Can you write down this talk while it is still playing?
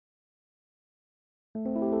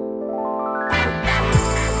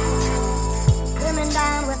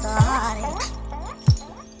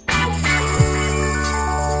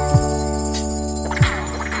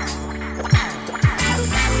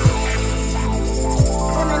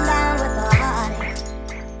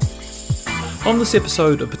On this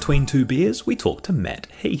episode of Between Two Beers, we talk to Matt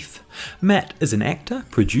Heath. Matt is an actor,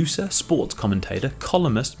 producer, sports commentator,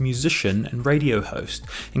 columnist, musician and radio host,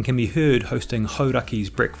 and can be heard hosting Hauraki's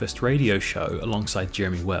breakfast radio show alongside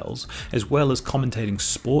Jeremy Wells, as well as commentating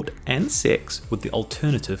sport and sex with the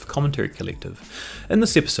Alternative Commentary Collective. In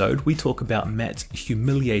this episode, we talk about Matt's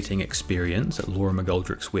humiliating experience at Laura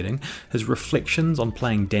McGoldrick's wedding, his reflections on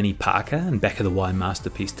playing Danny Parker in Back of the Y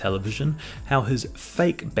Masterpiece Television, how his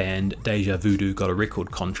fake band Deja Voodoo got a record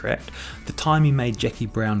contract, the time he made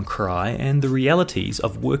Jacquie Brown cry, and the realities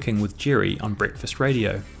of working with Jerry on breakfast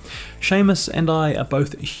radio. Seamus and I are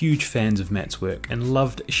both huge fans of Matt's work and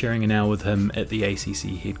loved sharing an hour with him at the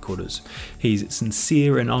ACC headquarters. He's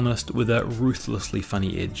sincere and honest with a ruthlessly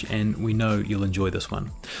funny edge, and we know you'll enjoy this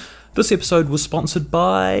one. This episode was sponsored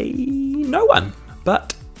by no one,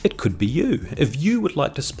 but it could be you. If you would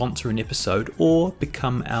like to sponsor an episode or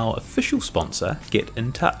become our official sponsor, get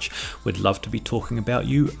in touch. We'd love to be talking about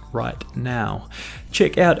you right now.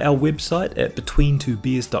 Check out our website at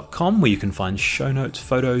betweentwobeers.com, where you can find show notes,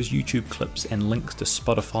 photos, YouTube clips, and links to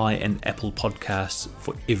Spotify and Apple Podcasts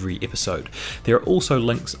for every episode. There are also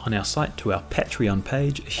links on our site to our Patreon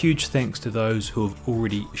page. A huge thanks to those who have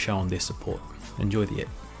already shown their support. Enjoy the ep.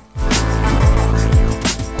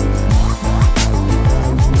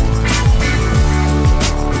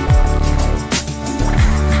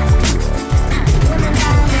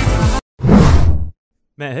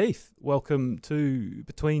 Matt Heath, welcome to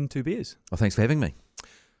Between Two Beers. Well, thanks for having me.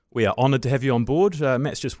 We are honoured to have you on board.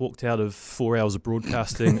 Matt's just walked out of 4 hours of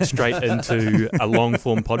broadcasting straight into a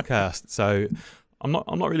long-form podcast. So I'm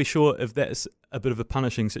not really sure if that's a bit of a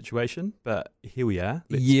punishing situation, but here we are.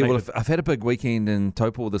 I've had a big weekend in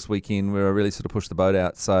Taupo this weekend where I really sort of pushed the boat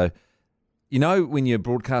out. So, you know, when you're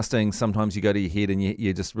broadcasting, sometimes you go to your head and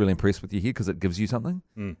you're just really impressed with your head because it gives you something.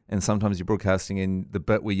 And sometimes you're broadcasting and the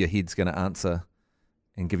bit where your head's going to answer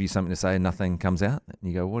and give you something to say and nothing comes out. And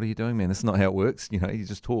you go, what are you doing, man? This is not how it works. You know, you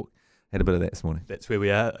just talk. Had a bit of that this morning. That's where we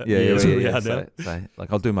are. That's where we are now. So,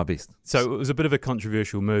 I'll do my best. So it was a bit of a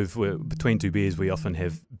controversial move. Between Two Beers, we often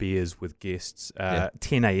have beers with guests.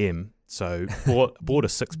 10 a.m. So bought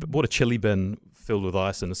a chili bin filled with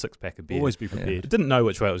ice and a 6-pack of beer. Always be prepared. Didn't know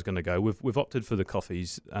which way it was going to go. We've opted for the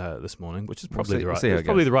coffees this morning, which is probably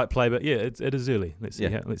the right play. But yeah, it is early. Let's see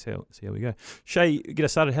how we go. Shay, get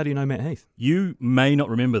us started. How do you know Matt Heath? You may not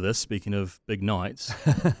remember this. Speaking of big nights,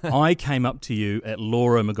 I came up to you at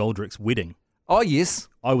Laura McGoldrick's wedding. Oh yes,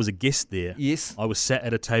 I was a guest there. Yes, I was sat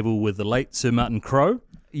at a table with the late Sir Martin Crowe.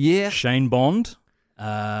 Yeah, Shane Bond. Who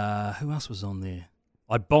else was on there?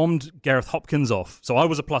 I bombed Gareth Hopkins off, so I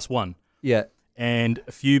was a +1. Yeah. And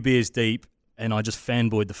a few beers deep, and I just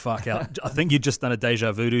fanboyed the fuck out. I think you'd just done a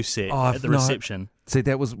Deja Voodoo set at the reception. See,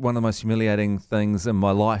 that was one of the most humiliating things in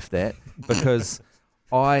my life, because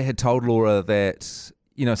I had told Laura that,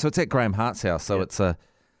 you know, so it's at Graham Hart's house, so it's a,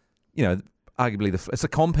 you know, arguably it's a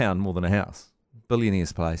compound more than a house,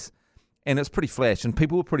 billionaire's place, and it's pretty flash, and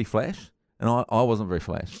people were pretty flash. And I wasn't very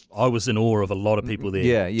flash. I was in awe of a lot of people there.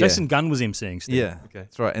 Yeah. Jason Gunn was emceeing still. Yeah, okay.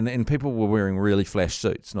 That's right. And people were wearing really flash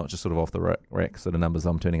suits, not just sort of off the rack sort of numbers.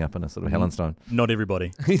 I'm turning up in a sort of Hallenstone. Not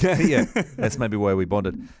everybody. Yeah. That's maybe why we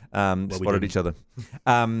bonded, spotted each other.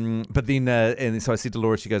 But then, and so I said to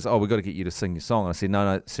Laura, she goes, "Oh, we've got to get you to sing your song." And I said,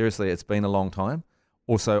 No, seriously, it's been a long time.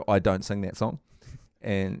 Also, I don't sing that song.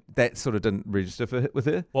 And that sort of didn't register with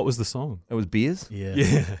her. What was the song? It was Beers.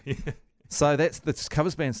 Yeah. So that's the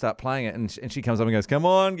covers band start playing it, and she comes up and goes, "Come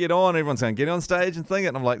on, get on!" Everyone's going, "Get on stage and sing it."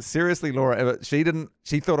 And I'm like, "Seriously, Laura?" She didn't.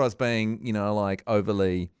 She thought I was being, you know, like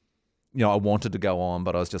overly, you know, I wanted to go on,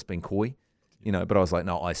 but I was just being coy, you know. But I was like,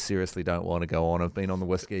 "No, I seriously don't want to go on. I've been on the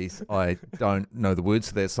whiskies. I don't know the words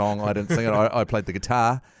to that song. I didn't sing it. I played the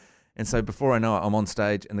guitar." And so before I know it, I'm on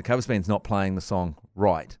stage, and the covers band's not playing the song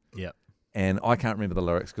right. Yeah. And I can't remember the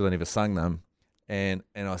lyrics because I never sung them. And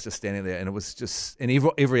I was just standing there, and it was just, and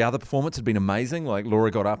every other performance had been amazing. Like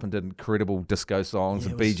Laura got up and did incredible disco songs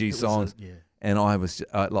and Bee Gees songs, and I was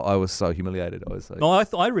so humiliated.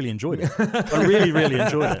 I really enjoyed it. I really, really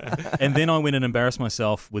enjoyed it. And then I went and embarrassed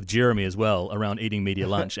myself with Jeremy as well around eating media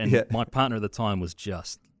lunch, and my partner at the time was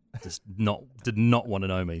just did not want to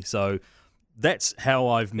know me. So that's how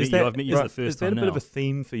I've met you. I've met you as the first time. Is that a now. bit of a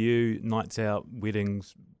theme for you? Nights out,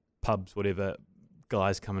 weddings, pubs, whatever.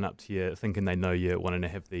 Guys coming up to you thinking they know you, wanting to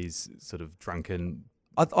have these sort of drunken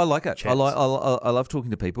I like it. chats. I love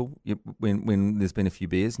talking to people when there's been a few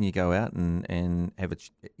beers and you go out and have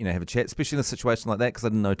a chat, especially in a situation like that, because I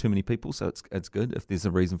didn't know too many people, so it's good if there's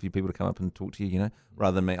a reason for people to come up and talk to you, you know,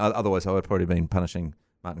 rather than me. Otherwise, I would probably been punishing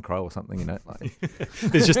Martin Crowe or something, you know. Like.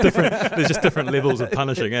 There's just different levels of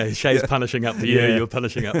punishing. Eh? Shay's punishing up to you. You're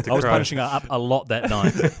punishing up to Crowe. I was punishing her up a lot that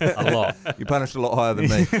night. A lot. You punished a lot higher than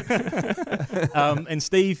me. And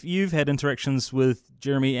Steve, you've had interactions with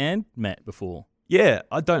Jeremy and Matt before. Yeah,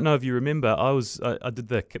 I don't know if you remember. I did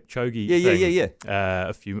the Kipchoge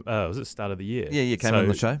thing. Was it start of the year? Yeah, came on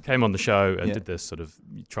the show. Came on the show and did this sort of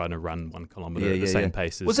trying to run 1 kilometre at the same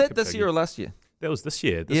pace as Was that Kipchoge. this year or last year? That was this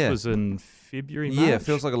year. This was in February, March. Yeah, it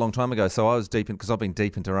feels like a long time ago. So I was because I've been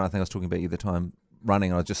deep into running. I think I was talking about you at the time,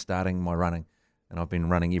 running. I was just starting my running, and I've been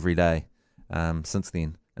running every day since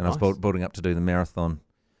then. And Nice. I was building up to do the marathon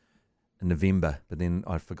in November, but then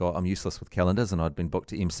I forgot I'm useless with calendars, and I'd been booked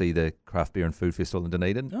to MC the Craft Beer and Food Festival in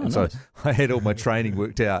Dunedin. Oh, and nice. so I had all my training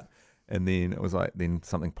worked out. And then it was like, then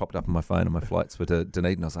something popped up on my phone and my flights were to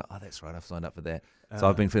Dunedin. I was like, oh, that's right, I've signed up for that. So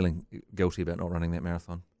I've been feeling guilty about not running that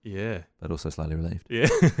marathon. Yeah. But also slightly relieved. Yeah.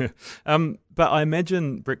 But I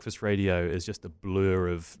imagine breakfast radio is just a blur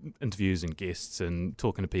of interviews and guests and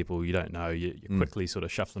talking to people you don't know. You're quickly sort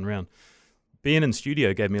of shuffling around. Being in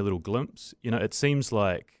studio gave me a little glimpse. You know, it seems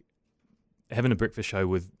like having a breakfast show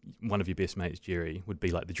with one of your best mates, Jerry, would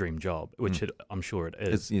be like the dream job, which I'm sure it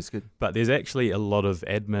is. It's good. But there's actually a lot of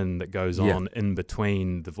admin that goes on in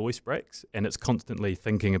between the voice breaks, and it's constantly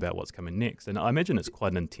thinking about what's coming next. And I imagine it's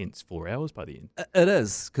quite an intense 4 hours by the end. It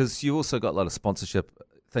is, because you also got a lot of sponsorship,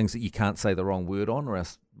 things that you can't say the wrong word on, or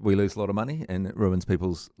else we lose a lot of money and it ruins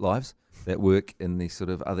people's lives that work in these sort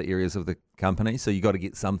of other areas of the company. So you got to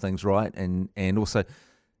get some things right, and also,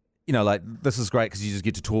 you know, like this is great because you just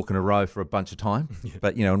get to talk in a row for a bunch of time. Yeah.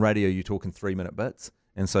 But, you know, in radio, you talk in 3-minute bits.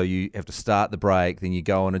 And so you have to start the break, then you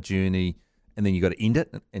go on a journey, and then you got to end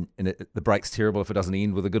it. And the break's terrible if it doesn't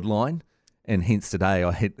end with a good line. And hence today,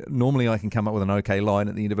 normally I can come up with an okay line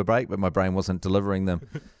at the end of a break, but my brain wasn't delivering them.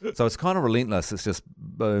 So it's kind of relentless. It's just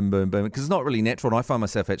boom, boom, boom. Because it's not really natural. And I find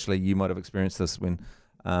myself actually, you might have experienced this when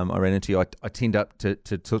I ran into you. I tend up to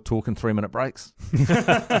talk in 3-minute breaks.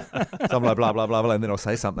 So I'm like, blah, blah, blah, blah, and then I'll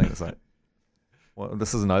say something. It's like, well,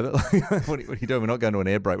 this isn't over. What are you doing? We're not going to an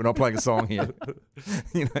air break. We're not playing a song here.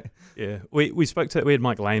 You know? Yeah, we had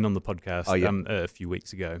Mike Lane on the podcast a few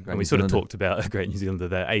weeks ago, and we sort of talked about Great New Zealander,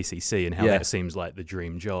 the ACC, and how that seems like the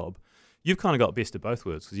dream job. You've kind of got best of both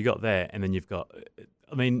worlds because you got that, and then you've got.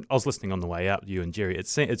 I mean, I was listening on the way out, you and Jerry.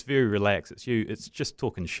 It's very relaxed. It's just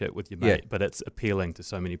talking shit with your mate, but it's appealing to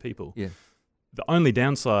so many people. Yeah. The only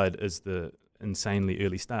downside is the insanely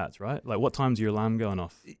early starts, right? Like, what time's your alarm going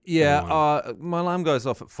off? Yeah, my alarm goes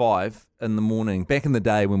off at 5 in the morning. Back in the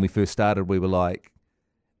day when we first started, we were like,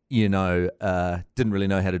 you know, didn't really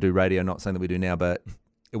know how to do radio. Not saying that we do now, but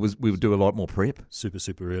we would do a lot more prep. Super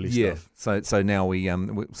early stuff. So now we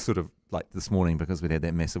sort of like this morning, because we'd had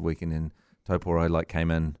that massive weekend in Taupo, I like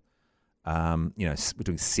came in. You know, we're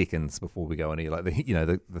doing seconds before we go in here, like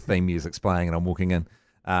the theme music's playing and I'm walking in.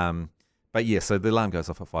 But yeah, so the alarm goes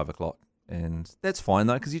off at 5 o'clock. And that's fine,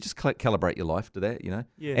 though, because you just calibrate your life to that, you know?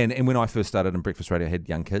 Yeah. And when I first started in breakfast radio, I had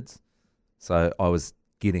young kids. So I was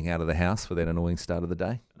getting out of the house for that annoying start of the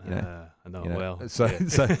day, you know? I know you know? well.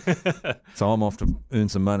 So I'm off to earn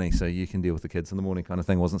some money so you can deal with the kids in the morning kind of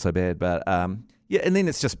thing. Wasn't so bad. But, yeah, and then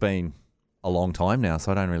it's just been a long time now,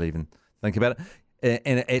 so I don't really even think about it.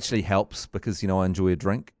 And it actually helps because, you know, I enjoy a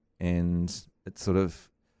drink. And it's sort of,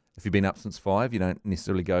 if you've been up since 5, you don't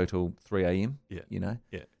necessarily go till 3 a.m., you know?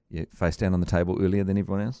 Yeah. Yeah, face down on the table earlier than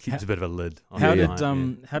everyone else. Keeps a bit of a lid on How the did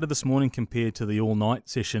night, how did this morning compare to the all-night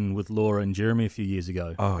session with Laura and Jeremy a few years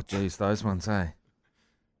ago? Oh, geez, those ones, eh?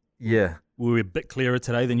 Yeah. Were we a bit clearer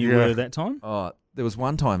today than you were that time? Oh, there was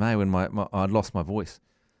one time, when I'd lost my voice.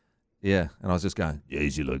 Yeah, and I was just going,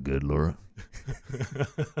 "Yes, you look good, Laura."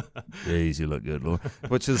 "Yes, you look good, Laura,"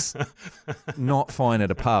 which is not fine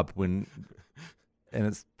at a pub and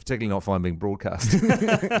it's particularly not fine being broadcast.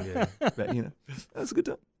 But you know, that's a good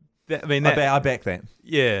time. I back that.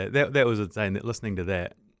 Yeah, that was insane.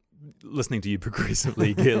 That listening to you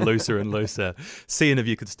progressively get looser and looser, seeing if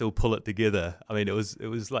you could still pull it together. I mean, it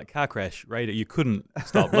was like car crash radio. You couldn't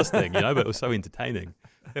stop listening, you know, but it was so entertaining.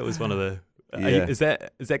 That was one of the. Is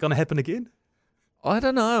that that going to happen again? I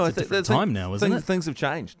don't know. It's a different time now, isn't it? Things have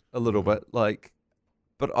changed a little bit, but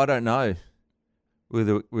I don't know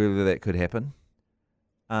whether that could happen,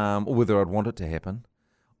 or whether I'd want it to happen.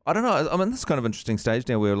 I don't know. I mean, this is kind of an interesting stage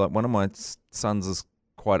now where, like, one of my sons is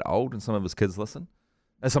quite old and some of his kids listen.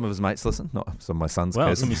 And some of his mates listen. Not some of my son's kids.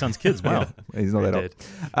 Wow, some of your son's kids. Wow. Yeah, he's not that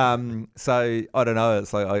old. So, I don't know.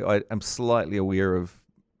 It's like I am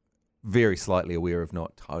very slightly aware of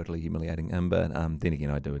not totally humiliating him. But then again,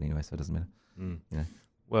 I do it anyway, so it doesn't matter. Mm. You know?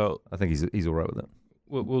 Well, I think he's all right with it.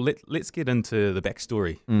 let's get into the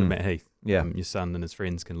backstory of Matt Heath. Yeah. Your son and his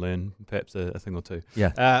friends can learn perhaps a thing or two.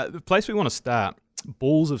 Yeah. The place we want to start,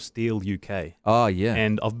 Balls of Steel UK. Oh, yeah.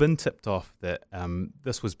 And I've been tipped off that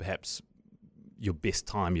this was perhaps your best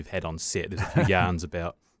time you've had on set. There's a few yarns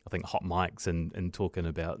about, I think, hot mics and talking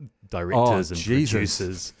about directors and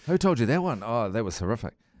producers. Who told you that one? Oh, that was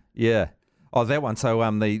horrific. Yeah. Oh, that one. So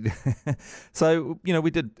so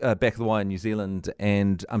we did Back of the Wire in New Zealand,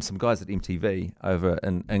 and some guys at MTV over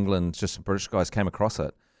in England, just some British guys, came across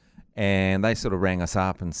it, and they sort of rang us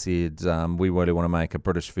up and said, we really want to make a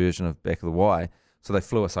British version of Back of the Wire. So they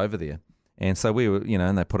flew us over there, and so we were,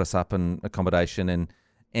 and they put us up in accommodation,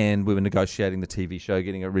 and we were negotiating the TV show,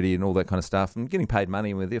 getting it ready and all that kind of stuff, and getting paid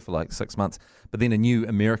money, and we were there for like 6 months. But then a new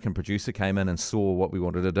American producer came in and saw what we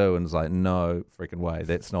wanted to do and was like, no freaking way,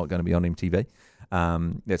 that's not going to be on MTV.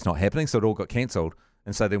 That's not happening. So it all got cancelled.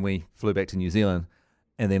 And so then we flew back to New Zealand.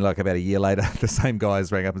 And then like about a year later, the same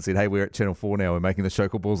guys rang up and said, hey, we're at Channel 4 now. We're making the show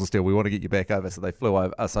called Balls of Steel. We want to get you back over. So they flew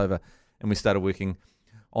us over, and we started working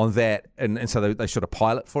on that. And so they shot a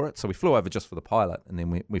pilot for it. So we flew over just for the pilot. And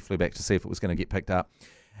then we flew back to see if it was going to get picked up.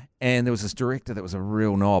 And there was this director that was a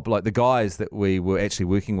real knob. Like the guys that we were actually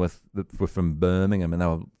working with were from Birmingham, and they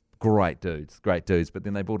were great dudes. But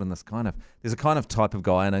then they brought in this there's a kind of type of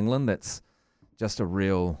guy in England that's just a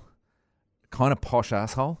real kind of posh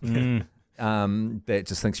asshole that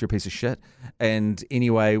just thinks you're a piece of shit. And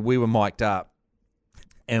anyway, we were mic'd up,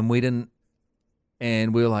 and we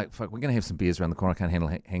were like, fuck, we're going to have some beers around the corner. I can't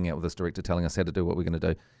handle hanging out with this director telling us how to do what we're going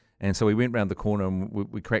to do. And so we went round the corner, and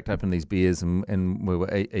we cracked open these beers, and we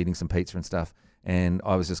were eating some pizza and stuff. And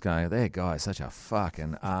I was just going, that guy is such a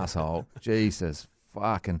fucking asshole. Jesus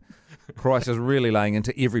fucking Christ. I was really laying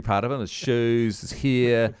into every part of him, his shoes, his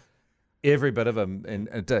hair, every bit of him, and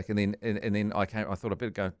a dick. And then I thought I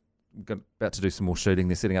better go about to do some more shooting.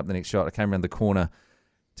 They're setting up the next shot. I came around the corner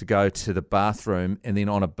to go to the bathroom, and then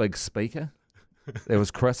on a big speaker, there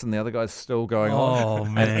was Chris and the other guys still going on. Oh,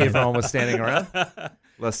 man. And everyone was standing around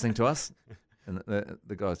listening to us. And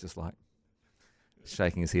the guy's just like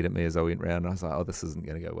shaking his head at me as I went round. And I was like, oh, this isn't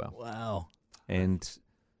going to go well. Wow. And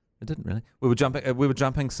it didn't really. We were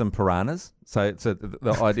jumping some piranhas. So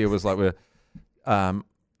the idea was like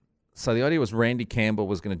so the idea was Randy Campbell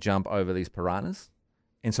was going to jump over these piranhas.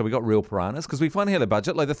 And so we got real piranhas because we finally had a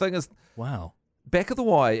budget. Like the thing is, wow. Back of the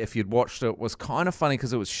Wire, if you'd watched it, was kind of funny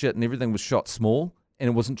because it was shit and everything was shot small and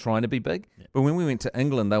it wasn't trying to be big. Yeah. But when we went to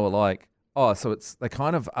England, they were like, oh, so they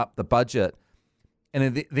kind of upped the budget.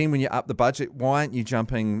 And then when you up the budget, why aren't you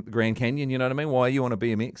jumping the Grand Canyon? You know what I mean? Why are you on a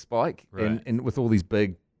BMX bike? Right. And with all these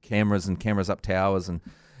big cameras up towers and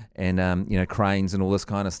cranes and all this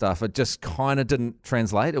kind of stuff. It just kind of didn't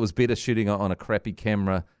translate. It was better shooting on a crappy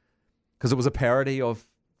camera because it was a parody of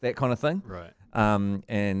that kind of thing. Right.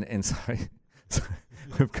 And so... So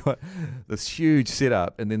we've got this huge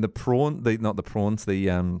setup, and then you're still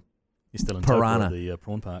in piranha, Taupo, the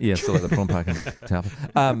prawn park. Yeah, still at the prawn park in Taupo.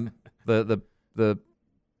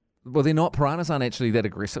 Well, they're not, piranhas aren't actually that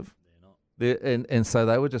aggressive. They're not. And so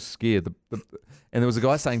they were just scared. And there was a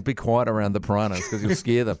guy saying, "Be quiet around the piranhas because you'll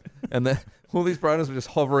scare them." And all these piranhas were just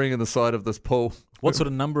hovering in the side of this pool. What sort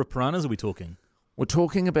of number of piranhas are we talking? We're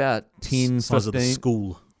talking about 10, size 15. Of the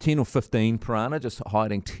school. 10 or 15 piranha just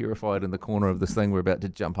hiding terrified in the corner of this thing. We're about to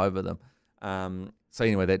jump over them. So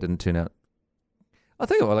anyway, that didn't turn out. I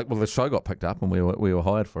think the show got picked up and we were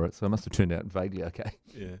hired for it, so it must have turned out vaguely okay.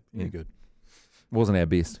 Yeah, good. Wasn't our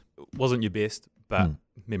best. Wasn't your best, but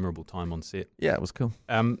memorable time on set. Yeah, it was cool.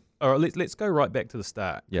 All right, let's go right back to the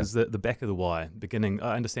start. Because Yeah. the Back of the Wire, beginning,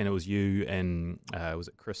 I understand it was you and, was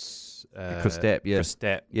it Chris? Chris Stapp, yeah. Chris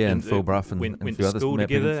Stapp. Yeah, and Phil Brough and went a few to others. school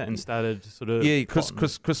together and started sort of... Yeah,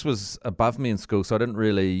 Chris was above me in school, so I didn't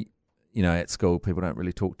really, at school, people don't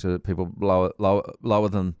really talk to people lower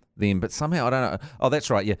than them, but somehow, I don't know. Oh,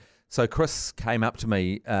 that's right, yeah. So Chris came up to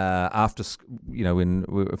me after, when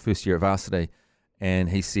we were first year at varsity, and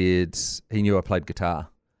he said he knew I played guitar,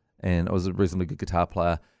 and I was a reasonably good guitar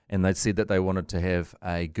player, and they'd said that they wanted to have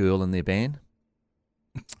a girl in their band,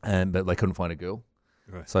 but they couldn't find a girl.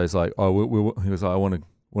 Right. So he's like, he was like, I wanted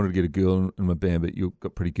to get a girl in my band, but you've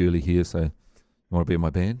got pretty girly hair, so you want to be in my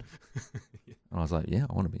band? Yeah. And I was like, yeah,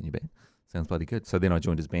 I want to be in your band. Sounds bloody good. So then I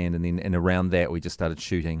joined his band, and around that we just started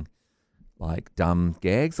shooting like dumb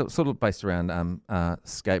gags. It was sort of based around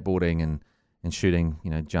skateboarding and shooting,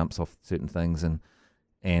 jumps off certain things, and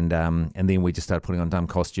then we just started putting on dumb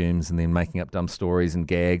costumes and then making up dumb stories and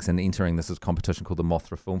gags and entering this competition called the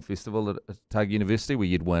Mothra Film Festival at Otago University, where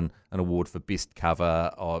you'd win an award for best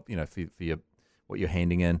cover or for your what you're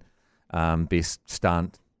handing in, best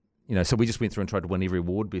stunt. So we just went through and tried to win every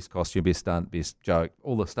award: best costume, best stunt, best joke,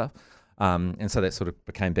 all this stuff. And so that sort of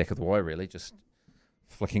became Back of the Wire, really, just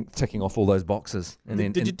ticking off all those boxes. And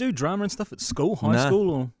then did you do drama and stuff at school, high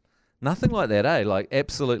school, or nothing like that? Like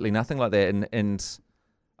absolutely nothing like that. And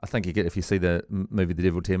I think if you see the movie The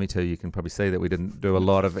Devil Tear Me To, you can probably see that we didn't do a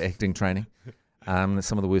lot of acting training. It's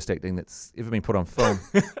some of the worst acting that's ever been put on film.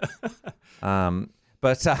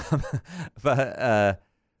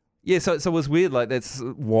 Yeah, so it was weird. Like that's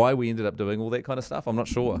why we ended up doing all that kind of stuff. I'm not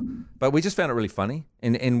sure, but we just found it really funny,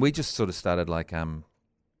 and we just sort of started like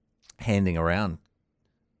handing around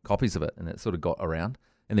copies of it, and it sort of got around.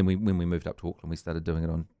 And then when we moved up to Auckland, we started doing it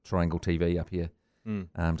on Triangle TV up here,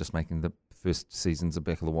 just making the first seasons of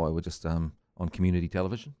Back of the Wire were just on community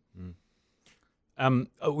television.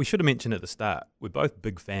 We should have mentioned at the start, we're both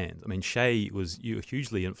big fans. I mean, you were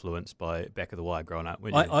hugely influenced by Back of the Wire growing up,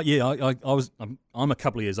 weren't you? I'm a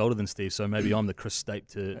couple of years older than Steve, so maybe I'm the Chris Stape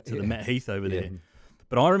to the Matt Heath over there.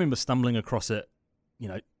 But I remember stumbling across it,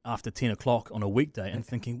 after 10 o'clock on a weekday and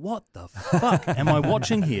thinking, what the fuck am I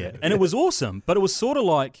watching here? And it was awesome, but it was sort of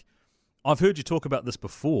like, I've heard you talk about this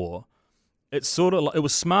before, it's sort of like, it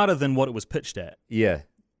was smarter than what it was pitched at. Yeah.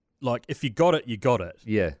 Like, if you got it, you got it.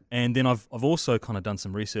 Yeah. And then I've also kind of done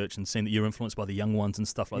some research and seen that you're influenced by the young ones and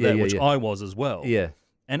stuff like that, which I was as well. Yeah.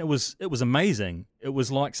 And it was amazing. It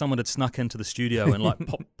was like someone had snuck into the studio and like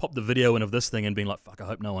popped the video in of this thing and been like, fuck, I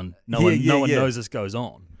hope no one knows this goes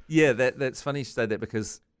on. Yeah, that's funny you say that,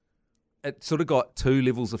 because it sort of got two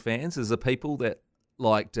levels of fans. There's the people that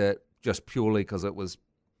liked it just purely because it was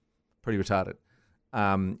pretty retarded.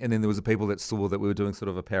 And then there was the people that saw that we were doing sort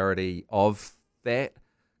of a parody of that.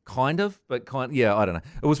 I don't know.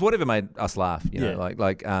 It was whatever made us laugh,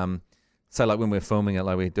 so like when we're filming it,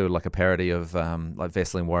 like we do like a parody of like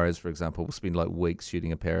Vaseline Warriors, for example. We'll spend like weeks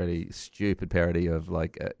shooting a stupid parody of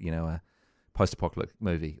like a post-apocalyptic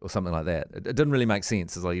movie or something like that. It didn't really make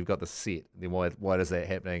sense. It's like you've got the set, then why is that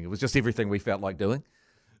happening? It was just everything we felt like doing.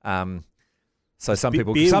 So some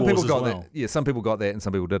people got that. Yeah, some people got that and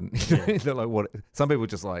some people didn't. Yeah. They're like, what? Some people were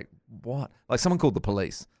just like, what? Like someone called the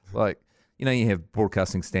police. Like, you have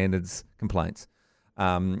broadcasting standards complaints.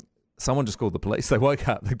 Someone just called the police. They woke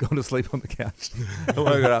up. They'd gone to sleep on the couch. They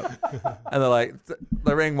woke up. And they're like,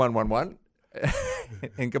 they rang 111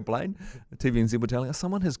 and complained. The TVNZ were telling us,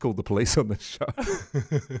 someone has called the police on this show.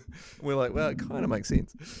 We're like, well, it kind of makes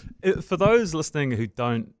sense. For those listening who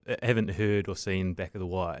haven't heard or seen Back of the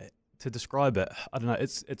Wire, to describe it, I don't know,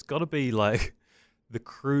 it's got to be like the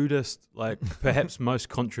crudest, like perhaps most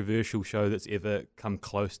controversial show that's ever come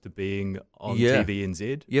close to being on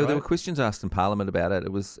TVNZ. Yeah, right? There were questions asked in Parliament about it.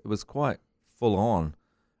 It was quite full on.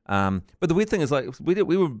 But the weird thing is, like,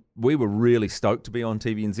 we were really stoked to be on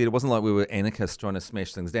TVNZ. It wasn't like we were anarchists trying to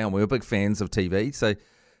smash things down. We were big fans of TV, so it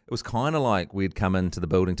was kind of like we'd come into the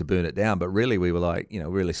building to burn it down. But really, we were like,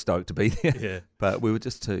 really stoked to be there. Yeah. But we were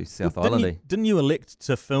just too South Islandy. Didn't you elect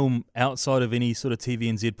to film outside of any sort of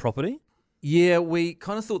TVNZ property? Yeah, we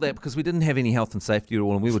kind of thought that because we didn't have any health and safety at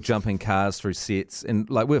all, and we were jumping cars through sets, and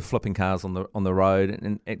like we were flipping cars on the road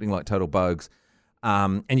and acting like total bogues.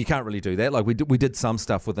 And you can't really do that. Like we did some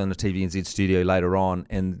stuff within the TVNZ studio later on,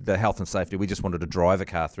 and the health and safety, we just wanted to drive a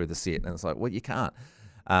car through the set, and it's like, well, you can't.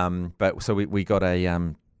 But so we got our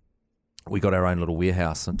own little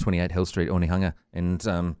warehouse on 28 Hill Street, Onehunga,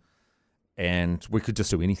 and we could just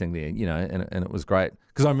do anything there, and it was great.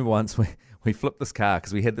 Because I remember once we flipped this car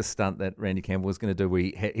because we had this stunt that Randy Campbell was going to do.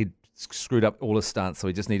 He'd screwed up all his stunts, so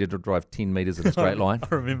he just needed to drive 10 metres in a straight line.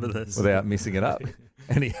 I remember this. Without messing it up.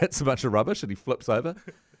 And he hits a bunch of rubbish and he flips over.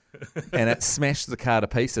 And it smashed the car to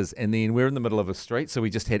pieces. And then we're in the middle of a street, so we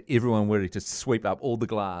just had everyone ready to sweep up all the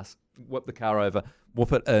glass, whip the car over,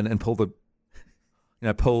 whoop it in, and pull the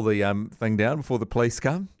thing down before the police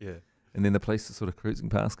come. Yeah. And then the police are sort of cruising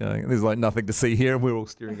past going, and there's like nothing to see here, and we're all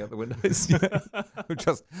staring out the windows. We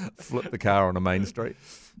just flipped the car on a main street.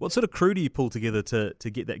 What sort of crew do you pull together to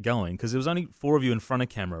get that going? Because there was only 4 of you in front of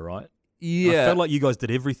camera, right? Yeah. I felt like you guys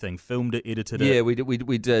did everything, filmed it, edited it. Yeah, we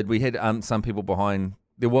did. We had some people behind.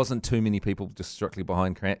 There wasn't too many people just strictly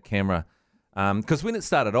behind camera. Because when it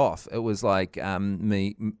started off, it was like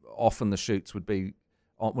often the shoots would be,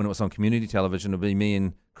 when it was on community television, it would be me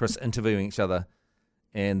and Chris interviewing each other,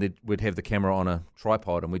 and we'd have the camera on a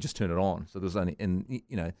tripod and we'd just turn it on. So there was only,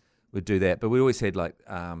 we'd do that. But we always had like,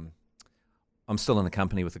 I'm still in the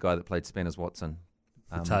company with the guy that played Spanners Watson.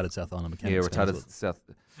 Retired South Island mechanic. Yeah, retired South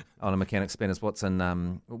Island mechanic Spanners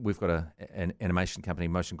Watson. We've got an animation company,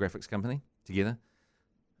 motion graphics company together.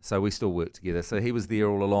 So we still work together. So he was there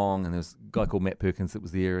all along, and there was a guy called Matt Perkins that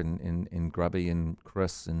was there, and Grubby and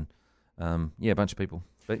Chris, and a bunch of people.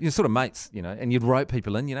 But you're sort of mates, and you'd rope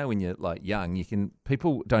people in, when you're like young,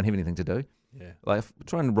 people don't have anything to do. Yeah. Like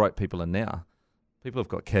trying to rope people in now, People have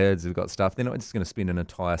got kids, they've got stuff. They're not just going to spend an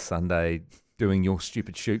entire Sunday doing your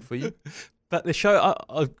stupid shoot for you. But the show,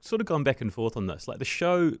 I've sort of gone back and forth on this. Like the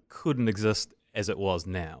show couldn't exist as it was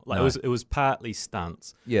now. Like No. it was partly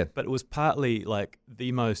stunts, Yeah. but it was partly like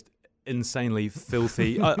the most insanely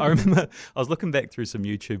filthy. I remember I was looking back through some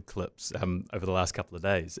YouTube clips over the last couple of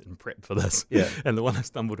days in prep for this. Yeah. And the one I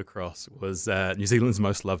stumbled across was New Zealand's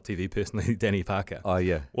most loved TV personality, Danny Parker, Oh,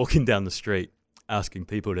 yeah. walking down the street asking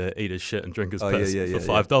people to eat his shit and drink his Oh, piss yeah, for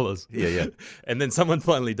yeah, $5. Yeah. And then someone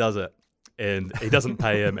finally does it. And he doesn't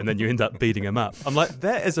pay him, and then you end up beating him up. I'm like,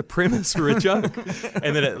 that is a premise for a joke.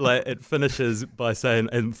 And then it finishes by saying,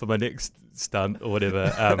 and for my next stunt or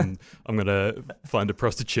whatever, I'm gonna find a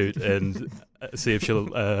prostitute and see if she'll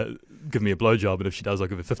give me a blowjob, and if she does, I'll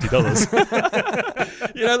give her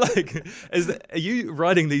 $50. You know, like, are you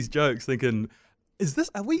writing these jokes thinking,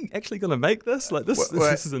 are we actually going to make this? Like, this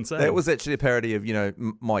is insane. That was actually a parody of,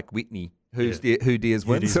 Mike Whitney, Who Dares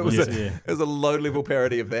Win. So it was a low-level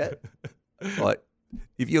parody of that. Like,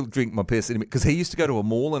 if you'll drink my piss, because he used to go to a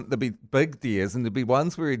mall and there'd be big dares and there'd be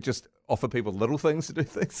ones where he'd just offer people little things to do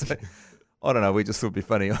things. So, I don't know, we just thought it'd be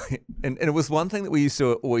funny. And it was one thing that we used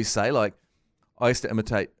to always say, like, I used to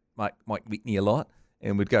imitate Mike Whitney a lot,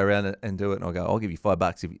 and we'd go around and do it, and I'll go, I'll give you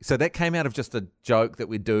 $5 if you. So that came out of just a joke that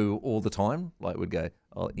we'd do all the time. Like, we'd go,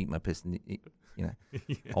 I'll eat my piss, and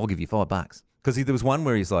I'll give you $5. Because there was one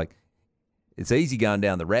where he's like, it's easy going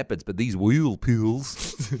down the rapids, but these wheel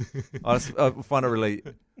pools, I find it really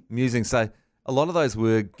amusing. So a lot of those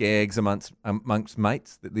were gags amongst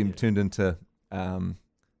mates that then turned into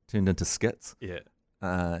skits. Yeah.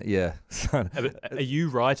 Yeah. So, are you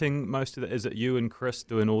writing most of it? Is it you and Chris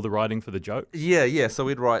doing all the writing for the jokes? Yeah. So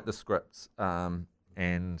we'd write the scripts, and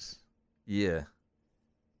I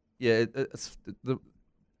guess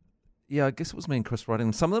it was me and Chris writing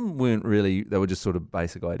them. Some of them weren't really; they were just sort of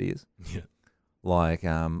basic ideas. Yeah. Like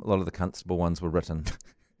a lot of the Constable ones were written,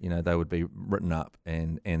 they would be written up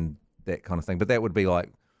and that kind of thing. But that would be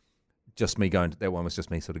like just me going. That one was just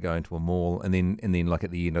me sort of going to a mall, and then like at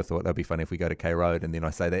the end, I thought that'd be funny if we go to K Road, and then I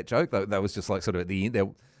say that joke. That was just like sort of at the end. There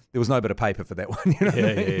was no bit of paper for that one.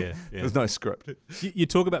 Yeah. There was no script. You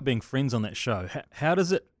talk about being friends on that show. How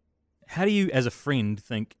do you, as a friend,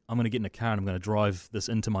 think I'm going to get in a car and I'm going to drive this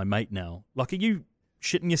into my mate now? Like, are you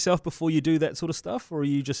shitting yourself before you do that sort of stuff, or are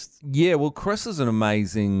you just? Yeah, well, Chris is an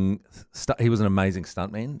amazing. He was an amazing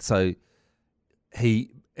stuntman. So I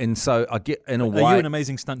get in a way. Are you an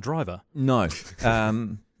amazing stunt driver? No,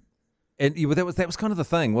 and that was kind of the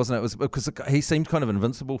thing, wasn't it? It was because he seemed kind of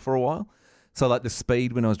invincible for a while. So like the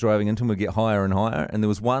speed when I was driving into him would get higher and higher, and there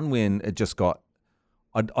was one when it just got.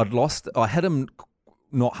 I hit him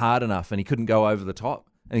not hard enough, and he couldn't go over the top,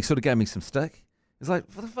 and he sort of gave me some stick. He's like,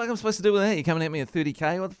 what the fuck am I supposed to do with that? You're coming at me at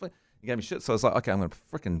 30k? What the fuck? He gave me shit. So I was like, okay, I'm going to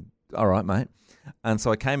freaking, all right, mate. And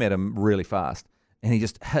so I came at him really fast, and he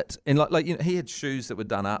just hit. And he had shoes that were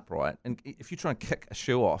done up, right? And if you try and kick a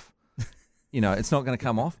shoe off, it's not going to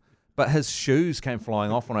come off. But his shoes came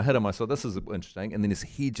flying off when I hit him. I thought, this is interesting. And then his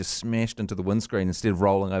head just smashed into the windscreen instead of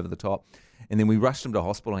rolling over the top. And then we rushed him to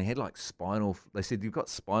hospital, and he had like they said, you've got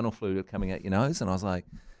spinal fluid coming out your nose. And I was like,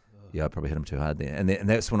 yeah, I probably hit him too hard there. And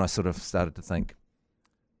that's when I sort of started to think,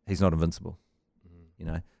 he's not invincible,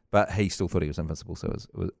 But he still thought he was invincible, so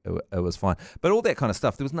it was fine. But all that kind of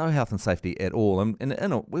stuff, there was no health and safety at all. And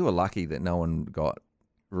we were lucky that no one got.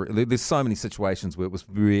 There's so many situations where it was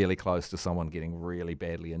really close to someone getting really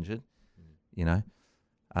badly injured, and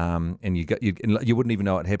you wouldn't even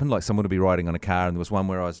know it happened. Like someone would be riding on a car, and there was one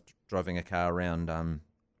where I was driving a car around.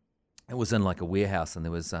 It was in like a warehouse, and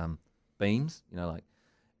there was beams,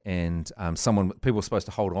 and people were supposed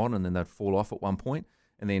to hold on, and then they'd fall off at one point.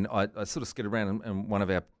 And then I sort of skidded around, and one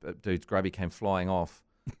of our dudes, Grubby, came flying off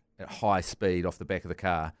at high speed off the back of the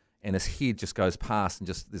car, and his head just goes past, and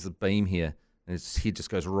there's a beam here, and his head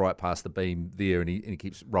just goes right past the beam there, and he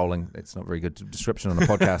keeps rolling. That's not a very good description on a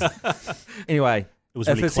podcast. Anyway, it was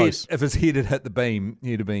really close. If his head had hit the beam,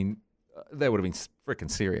 that would have been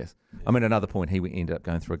freaking serious. Yeah. I mean, at another point, he ended up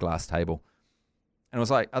going through a glass table. And it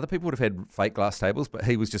was like, other people would have had fake glass tables, but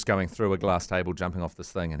he was just going through a glass table, jumping off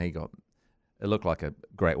this thing, and it looked like a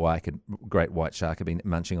great white shark had been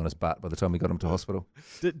munching on his butt by the time we got him to hospital.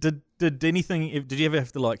 Did you ever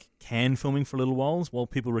have to can filming for a little while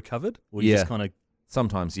people recovered? Or you just kind of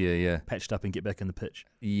sometimes, yeah. patched up and get back in the pitch?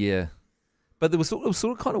 Yeah. But it was sort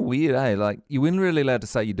of kind of weird, eh? Like, you weren't really allowed to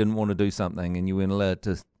say you didn't want to do something, and you weren't allowed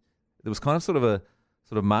to. There was kind of sort of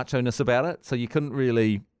macho-ness about it, so you couldn't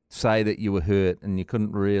really say that you were hurt, and you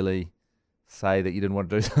couldn't really say that you didn't want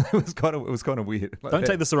to do something. It was kind of weird. Don't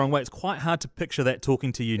take this the wrong way. It's quite hard to picture that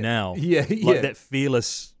talking to you now. Yeah. Like that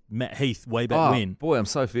fearless Matt Heath way back when. Boy, I'm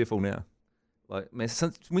so fearful now. Like, man,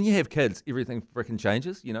 since when you have kids, everything freaking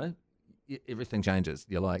changes. You know, everything changes.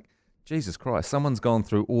 You're like, Jesus Christ, someone's gone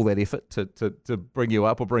through all that effort to bring you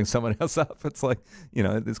up or bring someone else up. It's like, you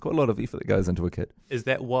know, there's quite a lot of effort that goes into a kid. Is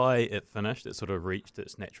that why it finished? It sort of reached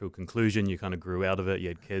its natural conclusion. You kind of grew out of it. You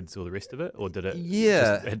had kids, all the rest of it, or did it?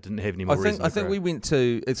 Yeah, it didn't have any more. I think we went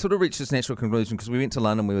to. It sort of reached its natural conclusion because we went to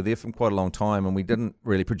London. We were there for quite a long time, and we didn't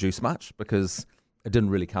really produce much because it didn't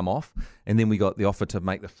really come off. And then we got the offer to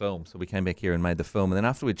make the film, so we came back here and made the film. And then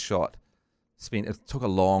after we'd shot, it took a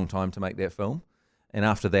long time to make that film. And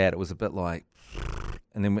after that, it was a bit like,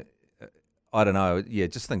 and then I don't know, yeah,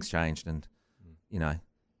 just things changed, and you know,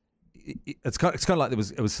 it's kind of like it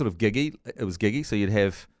was sort of giggy. It was giggy, so you'd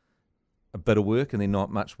have a bit of work and then not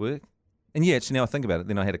much work. And yeah, actually, now I think about it,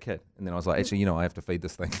 then I had a kid, and then I was like, actually, you know, I have to feed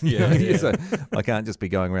this thing. Yeah. So I can't just be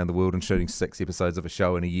going around the world and shooting 6 episodes of a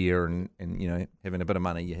show in a year, and you know, having a bit of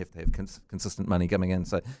money. You have to have consistent money coming in.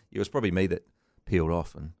 So it was probably me that peeled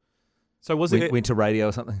off and. So went to radio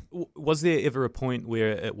or something? Was there ever a point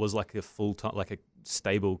where it was like a full-time, like a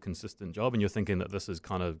stable, consistent job, and you're thinking that this is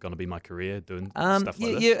kind of going to be my career doing stuff like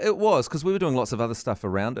this? Yeah, it was, because we were doing lots of other stuff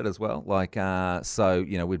around it as well. Like, so,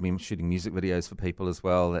 you know, we'd been shooting music videos for people as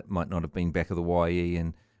well that might not have been back of the YE,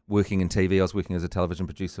 and working in TV. I was working as a television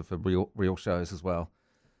producer for real shows as well.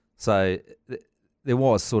 So there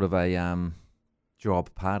was sort of a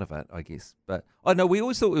job part of it, I guess. But I know we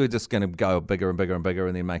always thought we were just going to go bigger and bigger and bigger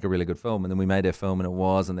and then make a really good film. And then we made our film and it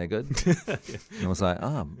was, and they're good. And I was like,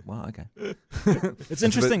 oh, wow, okay. It's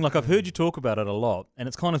interesting. Like, I've heard you talk about it a lot, and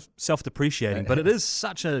it's kind of self-depreciating, but it is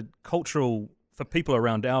such a cultural, for people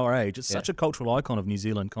around our age, it's such a cultural icon of New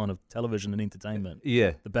Zealand kind of television and entertainment.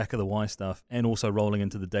 Yeah. The Back of the Y stuff, and also rolling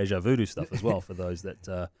into the Deja Voodoo stuff as well for those that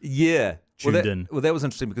tuned in. Well, that was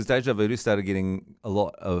interesting because Deja Voodoo started getting a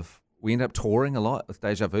lot of. We ended up touring a lot with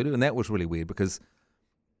Deja Voodoo, and that was really weird because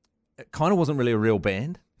it kind of wasn't really a real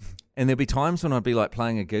band. And there'd be times when I'd be like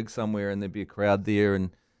playing a gig somewhere, and there'd be a crowd there, and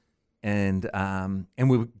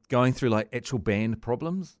we were going through like actual band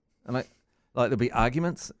problems, and like there'd be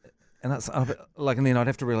arguments, and that's like, and then I'd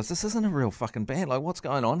have to realize this isn't a real fucking band. Like, what's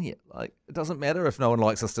going on here? Like, it doesn't matter if no one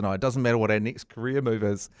likes us tonight. It doesn't matter what our next career move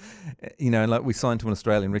is, you know. And like, we signed to an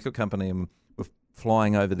Australian record company, and we're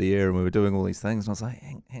flying over the air, and we were doing all these things, and I was like,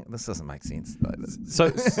 hang, this doesn't make sense. Like, so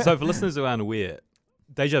for listeners who aren't aware,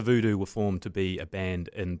 Deja Voodoo were formed to be a band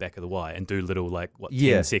in Back of the Y and do little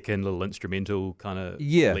 10-second little instrumental kind of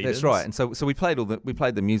lead-ins. That's right. And so we played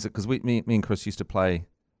the music because me and Chris used to play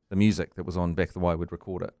the music that was on Back of the Y. We'd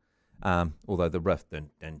record it. Although the riff dun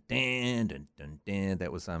dun dun dun dun dun,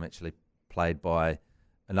 that was actually played by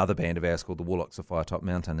another band of ours called the Warlocks of Firetop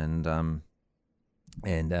Mountain, and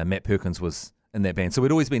Matt Perkins was in that band. So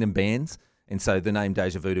we'd always been in bands. And so the name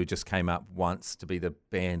Deja Voodoo just came up once to be the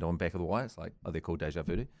band on Back of the Y. It's like, oh, they're called Deja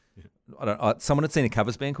Voodoo. Yeah. Someone had seen a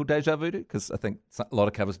covers band called Deja Voodoo, because I think a lot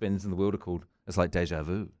of covers bands in the world are called, it's like Deja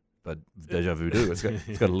Vu, but Deja Voodoo, it's got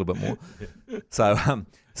a little bit more.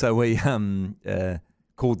 So we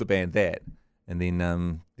called the band that, and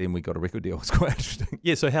then we got a record deal. It was quite interesting.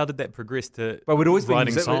 Yeah, so how did that progress to But we'd always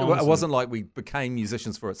writing been songs? It wasn't like we became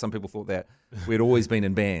musicians for it. Some people thought that. We'd always been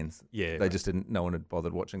in bands. Yeah, They just didn't, no one had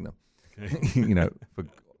bothered watching them. Okay. You know,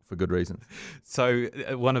 for good reasons. So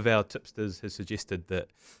one of our tipsters has suggested that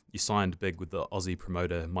you signed big with the Aussie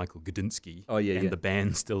promoter Michael Gudinski. Oh, yeah, and yeah. the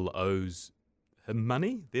band still owes him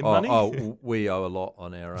money, money? money? We owe a lot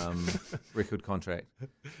on our record contract.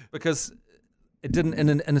 Because it didn't,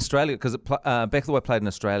 in Australia, because Back of the Way played in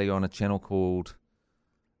Australia on a channel called,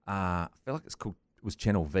 I feel like it was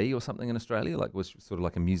Channel V or something in Australia, like it was sort of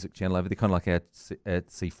like a music channel over there, kind of like our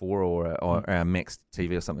C4 or our Max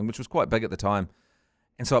TV or something, which was quite big at the time.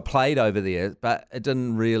 And so it played over there, but it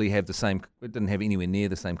didn't really have it didn't have anywhere near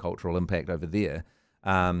the same cultural impact over there.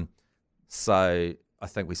 So I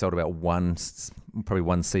think we sold about probably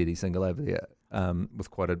one CD single over there,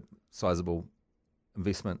 with quite a sizable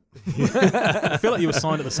investment. I feel like you were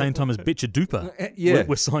signed at the same time as Betcha Duper. Yeah.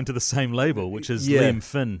 We're signed to the same label, which is Liam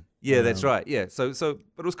Finn. Yeah, that's right. Yeah, so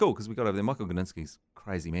but it was cool because we got over there. Michael Gudinski's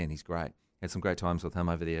crazy man. He's great. Had some great times with him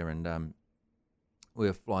over there, and we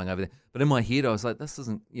were flying over there. But in my head, I was like, this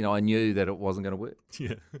isn't. You know, I knew that it wasn't going to work.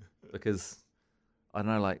 Yeah, because I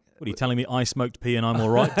don't know, like. What are you telling me? I smoked pea and I'm all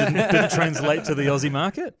right. Didn't translate to the Aussie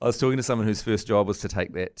market. I was talking to someone whose first job was to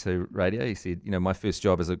take that to radio. He said, you know, my first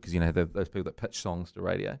job is because you know those people that pitch songs to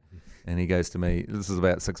radio, and he goes to me. This is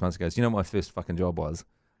about 6 months ago. You know, what my first fucking job was.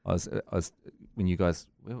 I was when you guys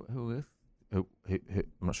who I'm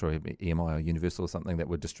not sure, EMI or Universal or something, that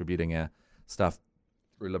were distributing our stuff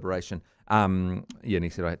through Liberation. And he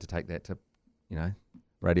said I had to take that to, you know,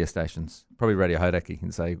 radio stations, probably Radio Hodaki,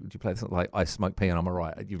 and say, would you play this? Like, I smoke pee and I'm all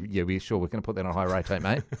right. Yeah, we're sure we're going to put that on high rotate,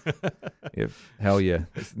 mate. Yeah, hell yeah.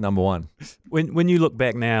 It's number one. When you look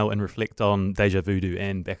back now and reflect on Deja Voodoo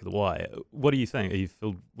and Back of the Wire, what do you think? Are you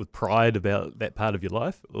filled with pride about that part of your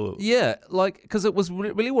life? Or? Yeah, like, because it was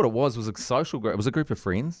really what it was a social group. It was a group of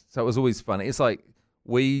friends. So it was always funny. It's like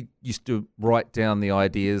we used to write down the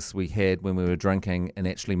ideas we had when we were drinking and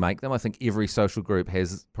actually make them. I think every social group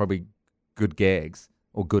has probably good gags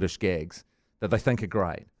or goodish gags that they think are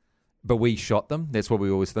great. But we shot them. That's what we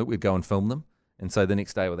always thought. We'd go and film them. And so the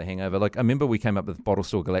next day with a hangover, like I remember we came up with Bottle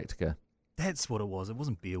Store Galactica. That's what it was. It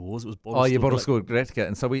wasn't Beer Wars. It was Bottle Store Galactica.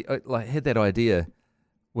 And so we like had that idea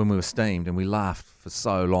when we were steamed, and we laughed for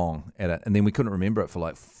so long at it. And then we couldn't remember it for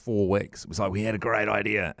like 4 weeks. It was like, we had a great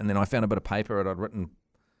idea. And then I found a bit of paper that I'd written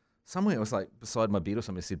somewhere. It was like beside my bed or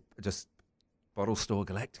something. It said, just Bottle Store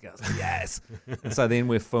Galactica. I was like, yes. And so then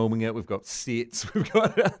we're filming it. We've got sets. We've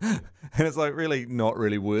got, and it's like really not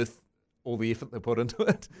really worth all the effort they put into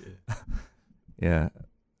it. Yeah.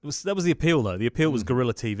 That was the appeal, though. The appeal was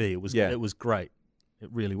guerrilla TV. It was great. It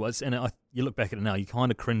really was. And you look back at it now, you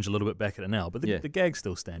kind of cringe a little bit back at it now. But the gags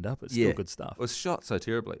still stand up. It's still good stuff. It was shot so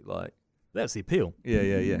terribly. Like that's the appeal.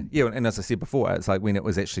 Yeah. And as I said before, it's like when it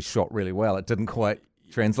was actually shot really well, it didn't quite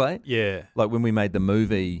translate. Yeah. Like when we made the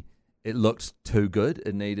movie, it looked too good.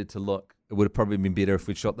 It needed to look. It would have probably been better if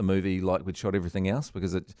we'd shot the movie like we'd shot everything else,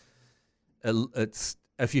 because it's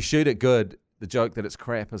if you shoot it good, the joke that it's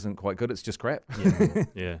crap isn't quite good. It's just crap.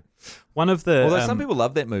 Yeah. One of the although some people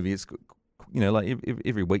love that movie. It's like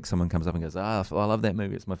every week someone comes up and goes, I love that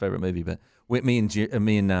movie. It's my favorite movie. But me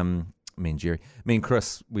and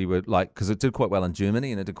Chris, we were like, because it did quite well in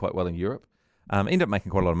Germany and it did quite well in Europe. Ended up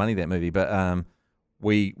making quite a lot of money, that movie, but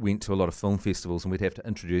we went to a lot of film festivals and we'd have to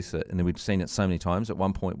introduce it, and then we'd seen it so many times. At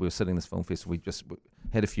one point, we were sitting in this film festival, we just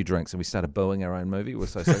had a few drinks and we started booing our own movie. We were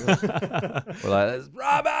so sick of it. We're like, it's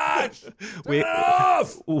rubbish! Turn it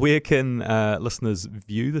off! Where can listeners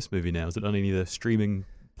view this movie now? Is it on any of the streaming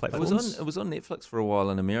platforms? It was on Netflix for a while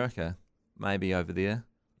in America, maybe over there.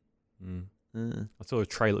 I saw a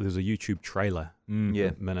trailer. There was a YouTube trailer. For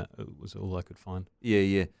a minute. It was all I could find.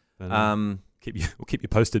 Yeah. But, we'll keep you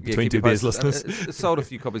posted between two beers, listeners. It sold a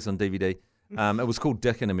few copies on DVD. It was called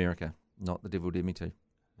Dick in America, not The Devil Did Me Too.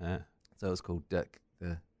 So it was called Dick.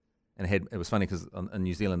 And it was funny because in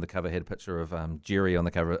New Zealand the cover had a picture of Jerry on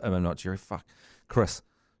the cover. Not Jerry. Chris.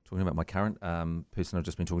 Talking about my current person I've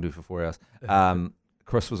just been talking to for 4 hours.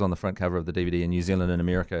 Chris was on the front cover of the DVD. In New Zealand and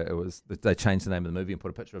America, they changed the name of the movie and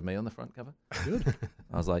put a picture of me on the front cover. Good.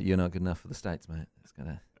 I was like, you're not good enough for the States, mate.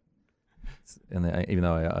 Even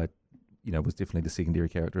though I was definitely the secondary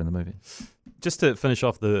character in the movie. Just to finish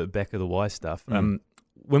off the Back of the Wire stuff,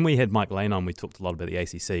 when we had Mike Lane on, we talked a lot about the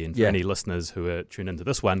ACC, and for any listeners who are tuned into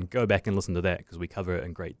this one, go back and listen to that because we cover it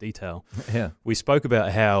in great detail. Yeah. We spoke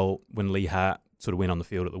about how when Lee Hart sort of went on the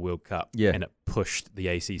field at the World Cup and it pushed the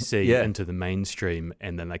ACC into the mainstream,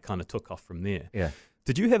 and then they kind of took off from there. Yeah.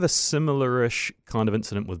 Did you have a similar-ish kind of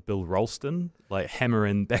incident with Bill Ralston, like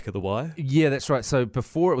hammering Back of the Wire? Yeah, that's right. So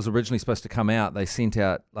before it was originally supposed to come out, they sent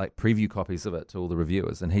out like preview copies of it to all the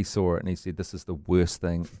reviewers, and he saw it and he said, this is the worst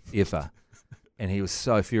thing ever. And he was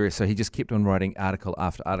so furious. So he just kept on writing article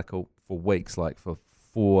after article for weeks, like for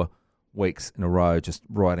 4 weeks in a row, just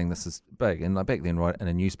writing, this is big. And like back then, in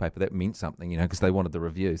a newspaper, that meant something, because they wanted the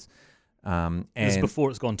reviews. And this is before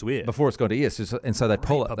it's gone to air. Before it's gone to air. And so they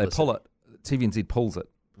pull it. They pull it. TVNZ pulls it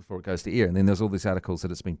before it goes to air, and then there's all these articles that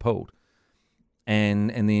it's been pulled, and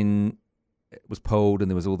then it was pulled, and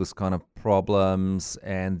there was all this kind of problems,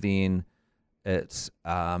 and then it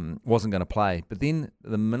wasn't going to play. But then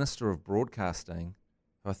the Minister of Broadcasting,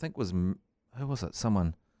 who I think was, who was it?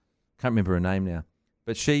 Someone, can't remember her name now,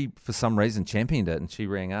 but she for some reason championed it, and she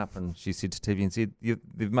rang up and she said to TVNZ,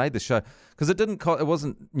 they've made the show, because it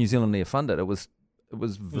wasn't New Zealand Air funded, it was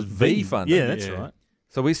V funded. Yeah, that's right.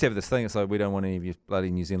 So we used to have this thing, it's like, we don't want any of your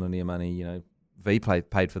bloody New Zealand Air money, V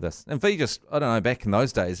paid for this. And V just, I don't know, back in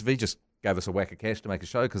those days, V just gave us a whack of cash to make a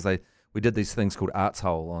show, because we did these things called Arts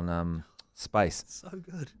Hole on Space. So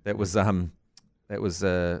good. That was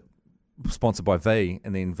sponsored by V,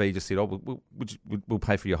 and then V just said, we'll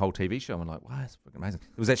pay for your whole TV show. And I'm like, wow, that's fucking amazing. There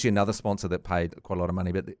was actually another sponsor that paid quite a lot of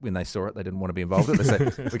money, but when they saw it, they didn't want to be involved in it. They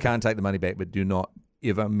said, we can't take the money back, but do not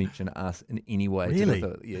ever mention us in any way. Really?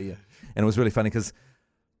 Yeah. And it was really funny because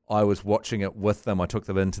I was watching it with them. I took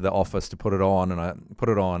them into the office to put it on, and I put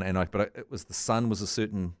it on, but the sun was a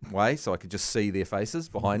certain way, so I could just see their faces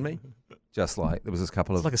behind me. Just like there was this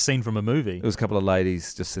couple it's like a scene from a movie. There was a couple of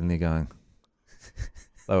ladies just sitting there going,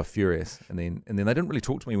 they were furious, and then they didn't really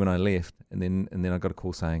talk to me when I left, and then I got a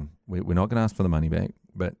call saying we're not going to ask for the money back,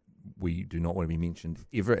 but we do not want to be mentioned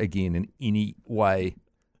ever again in any way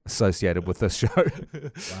associated with this show.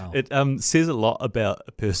 Wow. It says a lot about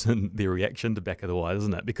a person, their reaction to Back of the Wire,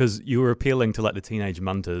 doesn't it? Because you were appealing to like the teenage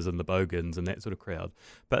munters and the bogans and that sort of crowd.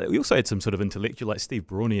 But we also had some sort of intellectual, like Steve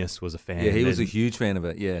Brunius was a fan. Yeah, he was a huge fan of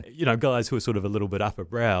it, yeah. You know, guys who were sort of a little bit upper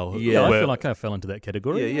brow. Yeah, I feel like I fell into that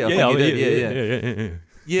category. Yeah,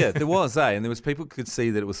 yeah, there was, and there was people could see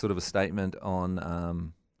that it was sort of a statement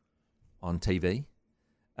on TV,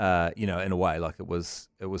 you know, in a way, like it was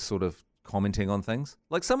sort of commenting on things.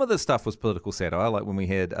 Like some of the stuff was political satire, like when we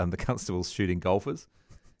had the constables shooting golfers.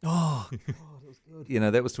 Oh, that was good. You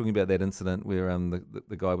know, that was talking about that incident where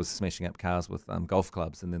the guy was smashing up cars with golf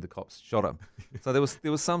clubs and then the cops shot him. So there was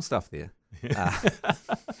some stuff there.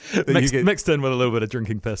 Mixed in with a little bit of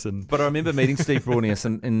drinking piss. But I remember meeting Steve Brunius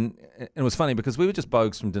and it was funny because we were just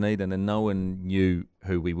bogues from Dunedin and no one knew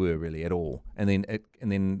who we were really at all. And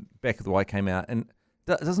then Back of the Wire came out and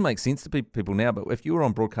it doesn't make sense to people now, but if you were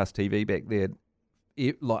on broadcast TV back there,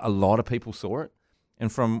 like a lot of people saw it.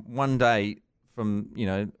 And from one day, from, you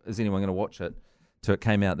know, is anyone going to watch it, to it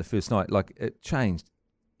came out the first night, like it changed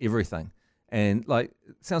everything. And like,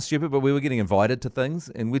 it sounds stupid, but we were getting invited to things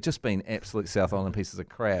and we'd just been absolute South Island pieces of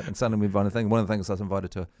crap. And suddenly we invited things. One of the things I was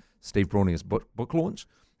invited to Steve Brunius book launch,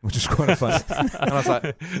 which is quite funny. And I was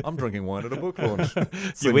like, I'm drinking wine at a book launch.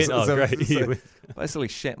 Great. So basically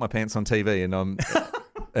shat my pants on TV and I'm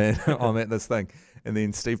at this thing. And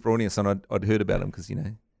then Steve Brunius, and I'd heard about him because, you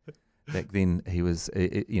know, back then he was,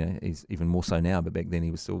 you know, he's even more so now, but back then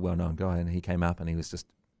he was still a well-known guy and he came up and he was just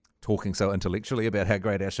talking so intellectually about how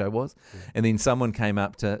great our show was. Yeah. And then someone came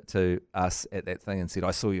up to us at that thing and said,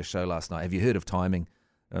 I saw your show last night. Have you heard of timing?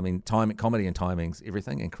 I mean, comedy and timing's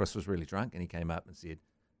everything. And Chris was really drunk and he came up and said,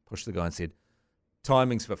 pushed the guy and said,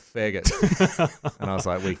 timing's for faggots. And I was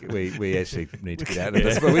like, we actually need to get out of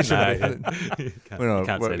this. But we should. We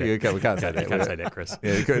can't say that. We can't say that. You can't say that, Chris.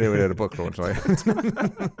 Yeah, we couldn't have a book launch. All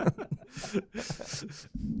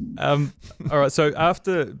right, so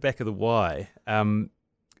after Back of the Wire,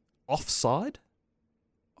 Offside?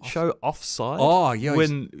 Show Offside? Oh, yeah.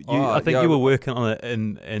 I think you were working on it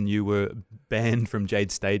and you were banned from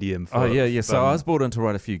Jade Stadium. So I was brought in to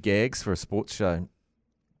write a few gags for a sports show.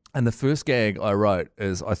 And the first gag I wrote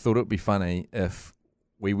is I thought it would be funny if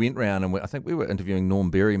we went round and I think we were interviewing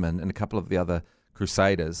Norm Berryman and a couple of the other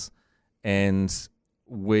Crusaders. And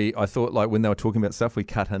I thought like when they were talking about stuff, we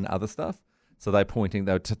cut in other stuff. So they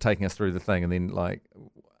were taking us through the thing and then like,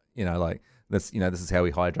 you know, like, this is how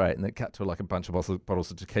we hydrate, and it cut to like a bunch of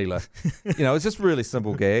bottles of tequila. You know, it's just really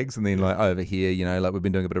simple gags, and then like over here, you know, like we've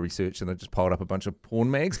been doing a bit of research, and they just piled up a bunch of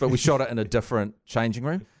porn mags, but we shot it in a different changing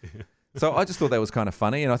room. So I just thought that was kind of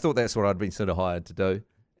funny, and I thought that's what I'd been sort of hired to do.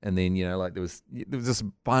 And then, you know, like there was just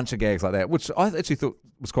a bunch of gags like that, which I actually thought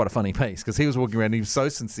was quite a funny piece because he was walking around and he was so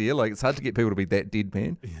sincere. Like it's hard to get people to be that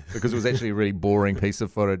deadpan because it was actually a really boring piece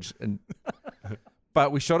of footage.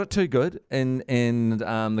 But we shot it too good, and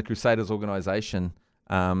the Crusaders organisation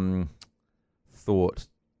thought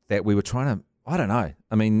that we were trying to, I don't know.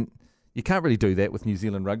 I mean, you can't really do that with New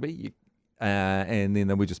Zealand rugby. And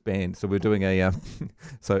then we just banned. So we're doing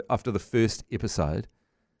so after the first episode,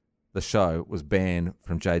 the show was banned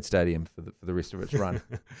from Jade Stadium for the rest of its run.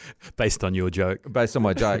 Based on your joke. Based on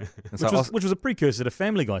my joke. And which was a precursor to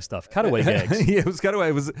Family Guy stuff, cutaway gags. Yeah, it was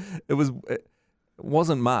cutaway. It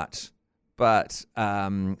wasn't much. But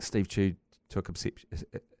Steve Chu took exception,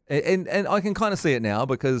 and I can kind of see it now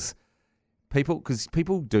because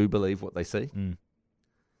people do believe what they see. Mm.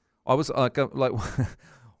 I was like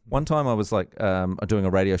one time I was like doing a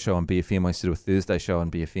radio show on BFM. I used to do a Thursday show on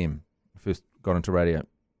BFM. First got into radio,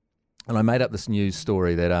 and I made up this news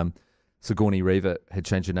story that Sigourney Weaver had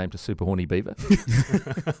changed her name to Super Horny Beaver,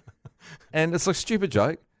 and it's a stupid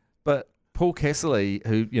joke. But Paul Casserly,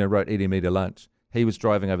 who wrote Eating Me to Lunch. He was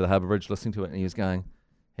driving over the Harbour Bridge listening to it and he was going,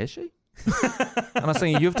 has she? And I was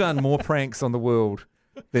saying, you've done more pranks on the world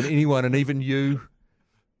than anyone, and even you,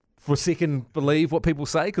 for a second, believe what people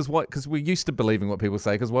say? Because we're used to believing what people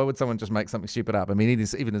say, because why would someone just make something stupid up? I mean, it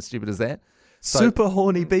is even as stupid as that. Super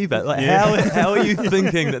horny beaver. Like, how are you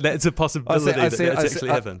thinking that that's a possibility that's actually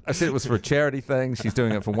happened? I said it was for a charity thing. She's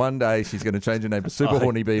doing it for one day. She's going to change her name to Super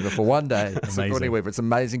Horny Beaver for one day. Sigourney Weaver. It's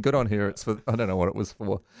amazing. Good on her. It's for, I don't know what it was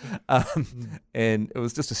for. And it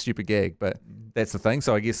was just a stupid gag, but that's the thing.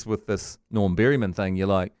 So I guess with this Norm Berryman thing, you're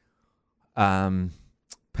like,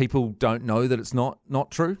 people don't know that it's not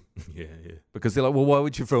true. Yeah. Because they're like, well, why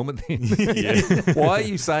would you film it then? Why are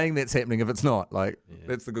you saying that's happening if it's not? Like,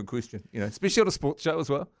 that's a good question. Especially on a sports show as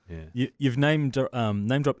well. Yeah. You've name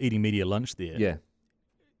dropped Eating Media Lunch there. Yeah.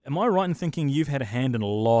 Am I right in thinking you've had a hand in a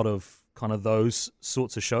lot of kind of those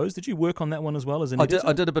sorts of shows. Did you work on that one as well as an I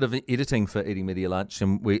editor? did a bit of editing for Eating Media Lunch,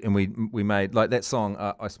 and we made like that song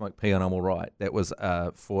I Smoke Pee and I'm All Right. That was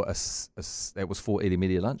for Eating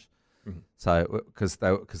Media Lunch. Mm-hmm. So because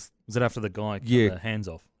was it after the guy cut Yeah. the hands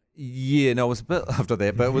off? Yeah, no, it was a bit after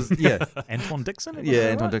that, but it was Antoine Dixon? Yeah,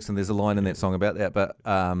 Anton Dixon. There's a line in that song about that, but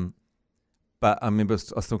I remember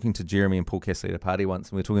I was talking to Jeremy and Paul Cassidy at a party once,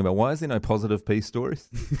 and we were talking about why is there no positive peace stories?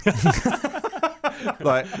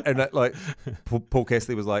 Paul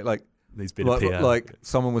Cassidy was like these better PR. like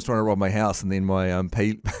someone was trying to rob my house, and then my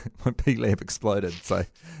P lab exploded,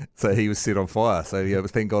 so he was set on fire. So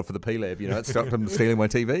thank God for the P lab, it stopped him stealing my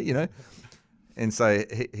TV, And so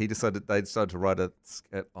they decided to write a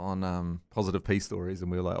skit on positive peace stories,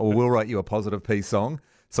 and we were like, we'll write you a positive peace song.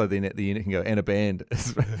 So then at the end it can go, and a band.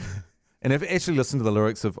 And if you actually listen to the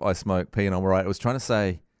lyrics of I Smoke Pee and I'm All Right, it was trying to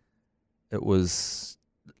say it was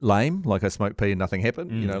lame, like I smoked pee and nothing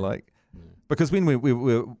happened, because when we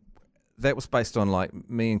were, that was based on like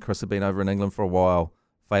me and Chris had been over in England for a while,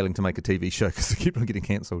 failing to make a TV show because it kept on getting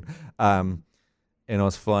cancelled. And I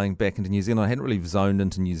was flying back into New Zealand. I hadn't really zoned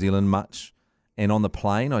into New Zealand much. And on the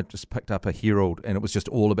plane, I just picked up a Herald, and it was just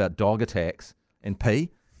all about dog attacks and pee.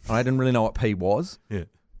 And I didn't really know what pee was. Yeah.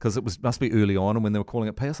 Because must be early on, and when they were calling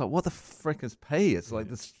it pee, I was like, what the frick is pee? It's like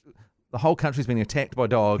this, the whole country's been attacked by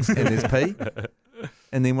dogs, and there's pee.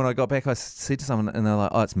 And then when I got back, I said to someone, and they're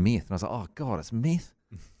like, it's meth. And I was like, oh, God, it's meth?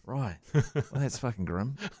 Right. Well, that's fucking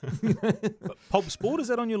grim. Pulp Sport, is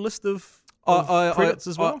that on your list of credits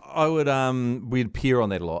as well? I would, we'd appear on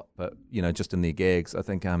that a lot, but, just in their gags. I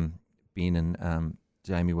think Ben and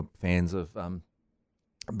Jamie were fans of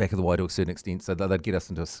Back of the Wire to a certain extent, so they'd get us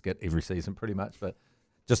into a skit every season pretty much, but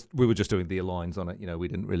we were just doing their lines on it. We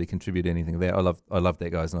didn't really contribute anything there. I love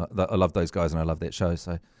that guys, and I love those guys, and I love that show.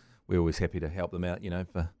 So we're always happy to help them out.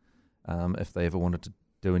 For if they ever wanted to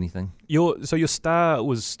do anything. Your star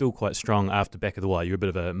was still quite strong after Back of the Wire. You're a bit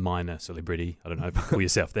of a minor celebrity. I don't know if you call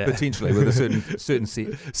yourself that. Potentially with a certain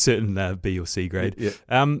set, certain B or C grade. Yeah.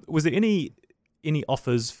 Was there any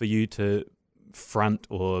offers for you to front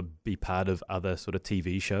or be part of other sort of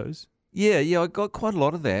TV shows? Yeah, I got quite a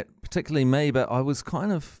lot of that, particularly me, but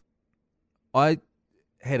I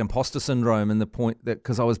had imposter syndrome in the point that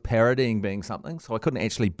because I was parodying being something, so I couldn't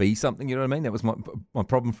actually be something, you know what I mean? That was my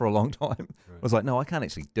problem for a long time. Right. I was like, no, I can't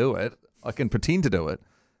actually do it. I can pretend to do it.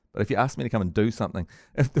 But if you ask me to come and do something,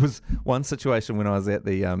 if there was one situation when I was at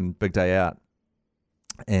the Big Day Out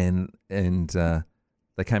and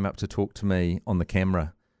they came up to talk to me on the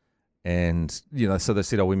camera, and, so they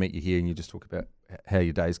said, we meet you here and you just talk about how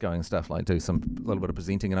your day's going and stuff, like do a little bit of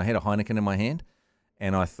presenting. And I had a Heineken in my hand,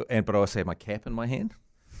 but I also had my cap in my hand.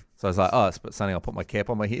 So I was like, it's a bit sunny, I'll put my cap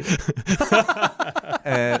on my head.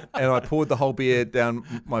 and I poured the whole beer down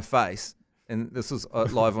my face. And this was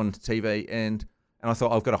live on TV. And I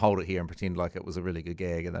thought, I've got to hold it here and pretend like it was a really good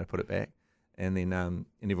gag. And then I put it back. And then and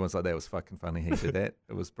everyone's like, that was fucking funny. He did that.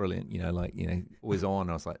 It was brilliant. Always on.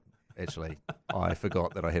 I was like, actually, I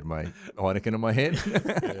forgot that I had my Heineken in my hand.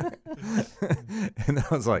 And I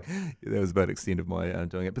was like, that was about the extent of my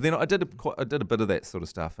doing it. But then I did a bit of that sort of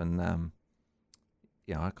stuff, and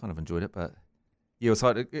I kind of enjoyed it. But it was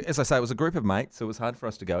hard. As I say, it was a group of mates, so it was hard for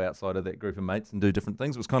us to go outside of that group of mates and do different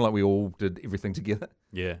things. It was kind of like we all did everything together.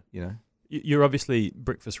 Yeah. You're obviously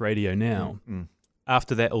Breakfast Radio now. Mm.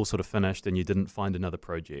 After that all sort of finished and you didn't find another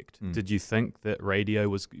project, did you think that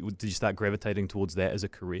radio did you start gravitating towards that as a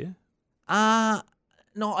career?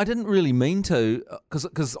 No, I didn't really mean to,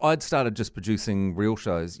 because I'd started just producing real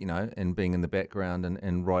shows, and being in the background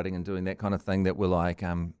and writing and doing that kind of thing that were like,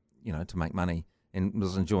 to make money, and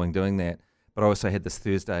was enjoying doing that. But I also had this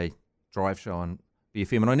Thursday drive show on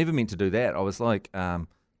BFM, and I never meant to do that. I was like,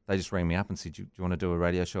 they just rang me up and said, do you want to do a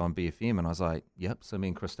radio show on BFM? And I was like, yep. So me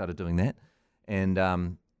and Chris started doing that,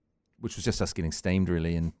 and which was just us getting steamed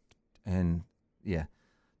really, and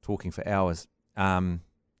talking for hours.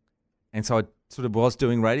 And so I sort of was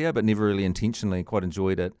doing radio, but never really intentionally, quite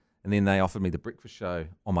enjoyed it. And then they offered me the breakfast show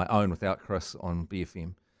on my own without Chris on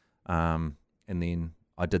BFM. And then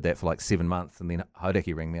I did that for like 7 months. And then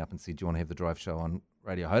Hodaki rang me up and said, do you want to have the drive show on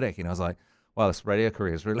Radio Hodaki? And I was like, wow, this radio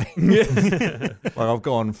career is really... like I've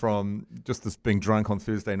gone from just this being drunk on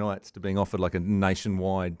Thursday nights to being offered like a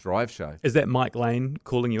nationwide drive show. Is that Mike Lane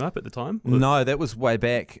calling you up at the time? No, that was way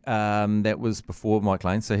back. That was before Mike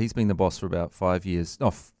Lane. So he's been the boss for about 5 years.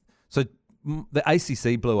 So the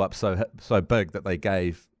ACC blew up so big that they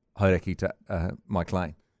gave Hodaki to Mike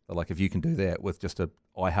Lane. They're like, if you can do that with just a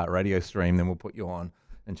iHeartRadio stream, then we'll put you on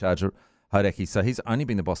in charge of Hodaki. So he's only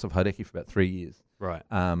been the boss of Hodaki for about 3 years. Right.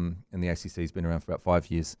 And the ACC's been around for about 5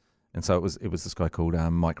 years. And so it was this guy called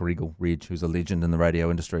Mike Reg, who's a legend in the radio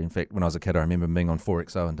industry. In fact, when I was a kid, I remember him being on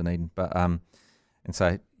 4XO in Dunedin. But and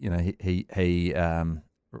so he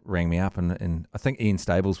rang me up, and I think Ian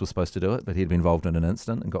Stables was supposed to do it, but he'd been involved in an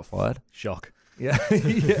incident and got fired. Shock. Yeah,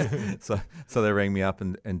 yeah. So they rang me up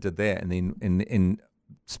and did that, and then in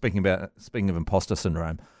speaking of imposter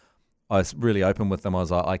syndrome, I was really open with them. I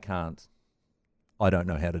was like, I don't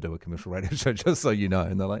know how to do a commercial radio show, just so you know.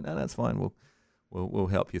 And they're like, no, that's fine. We'll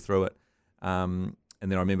help you through it. And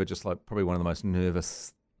then I remember just like probably one of the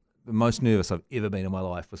most nervous I've ever been in my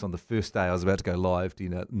life was on the first day I was about to go live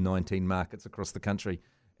to 19 markets across the country.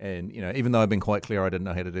 And even though I'd been quite clear I didn't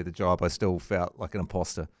know how to do the job, I still felt like an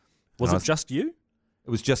imposter. Was it just you? It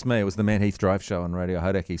was just me. It was the Matt Heath Drive show on Radio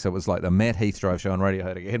Hauraki. So it was like the Matt Heath Drive show on Radio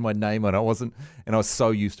Hauraki. It had my name on it. And I was so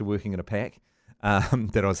used to working in a pack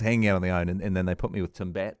that I was hanging out on my own. And then they put me with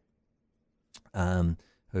Tim Batt,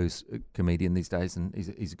 who's a comedian these days, and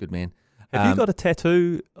he's a good man. Have you got a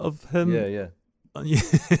tattoo of him? Yeah. Yeah.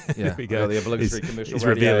 There we go. The obligatory commercial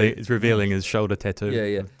He's revealing his shoulder tattoo.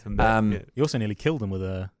 Yeah. You also nearly killed him with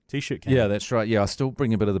a T-shirt can. Yeah, that's right. Yeah, I still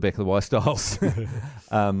bring a bit of the Back of the Y styles.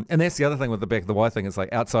 And that's the other thing with the Back of the Y thing. It's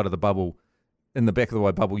like outside of the bubble, in the Back of the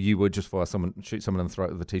Y bubble, you would just shoot someone in the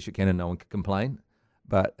throat with a T-shirt can and no one could complain.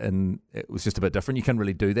 And it was just a bit different. You can't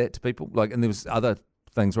really do that to people. And there was other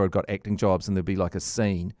things where I'd got acting jobs and there'd be like a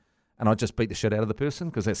scene and I'd just beat the shit out of the person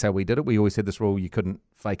because that's how we did it. We always had this rule, you couldn't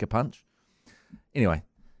fake a punch. Anyway,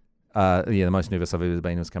 the most nervous I've ever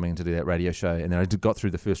been was coming in to do that radio show. And then I got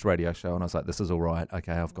through the first radio show and I was like, this is all right.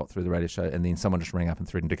 Okay, I've got through the radio show. And then someone just rang up and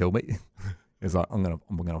threatened to kill me. It was like, I'm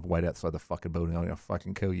gonna wait outside the fucking building. I'm gonna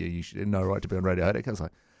fucking kill you. You should have no right to be on Radio Hauraki. I was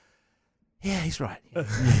like, yeah, he's right.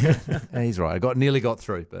 Yeah, he's right. I nearly got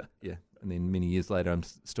through, but yeah. And then many years later, I'm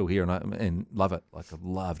still here and love it. Like I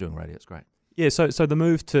love doing radio. It's great. Yeah. So the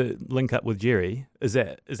move to link up with Jerry, is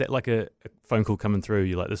that like a phone call coming through?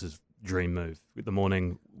 You're like, this is dream move. The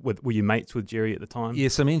morning, were you mates with Jerry at the time? Yeah.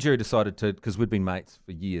 So me and Jerry decided to, because we'd been mates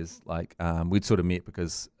for years. Like we'd sort of met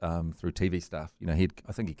because through TV stuff.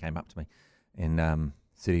 I think he came up to me and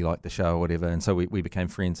said he liked the show or whatever, and so we became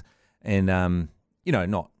friends. And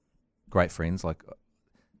not great friends. Like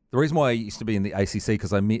the reason why I used to be in the ACC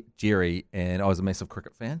because I met Jerry and I was a massive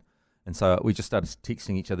cricket fan, and so we just started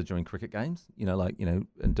texting each other during cricket games.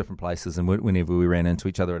 In different places, and whenever we ran into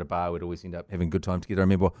each other at a bar, we'd always end up having a good time together. I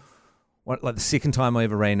remember, the second time I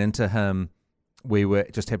ever ran into him, we were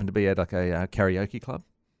just happened to be at like a karaoke club,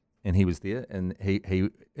 and he was there, and he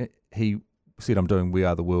said, "I'm doing We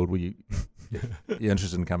Are the World. Were you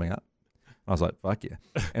interested in coming up?" I was like, fuck yeah.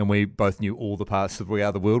 And we both knew all the parts of We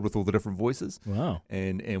Are the World with all the different voices. Wow.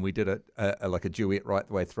 And we did it like a duet right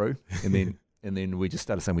the way through. And then we just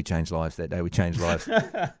started saying we changed lives that day. We changed lives.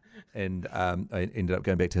 And I ended up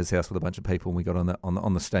going back to his house with a bunch of people and we got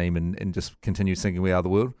on the steam and just continued singing We Are the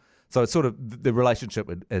World. So it's sort of the relationship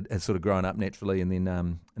had sort of grown up naturally. And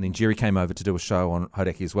then Jerry came over to do a show on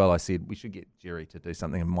Hauraki as well. I said, we should get Jerry to do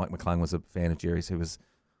something. And Mike McClung was a fan of Jerry's, who was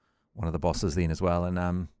one of the bosses then as well.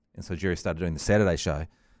 And so Jerry started doing the Saturday show.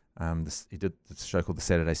 He did this show called The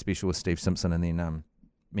Saturday Special with Steve Simpson. And then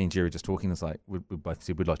me and Jerry just talking, it's like, we both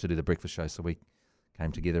said we'd like to do the breakfast show. So we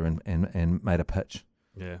came together and made a pitch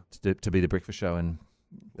to be the breakfast show. And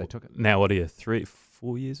they took it. Now, what are you,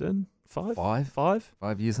 3-4 years in? 5?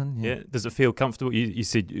 5 years in, yeah. Does it feel comfortable? You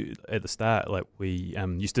said at the start, like we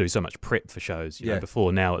used to do so much prep for shows, you know,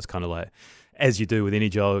 before. Now it's kind of like, as you do with any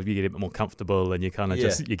job, you get a bit more comfortable and you kind of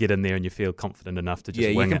just, you get in there and you feel confident enough to just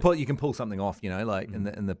wing it. You can pull something off,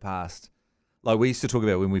 in the past. Like we used to talk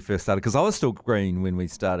about when we first started, because I was still green when we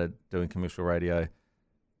started doing commercial radio.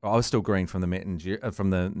 I was still green from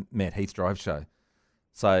the Matt Heath Drive show.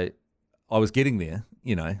 So I was getting there,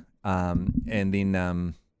 and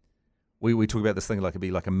then we talk about this thing like it'd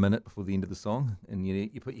be like a minute before the end of the song, and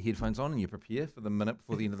you put your headphones on and you prepare for the minute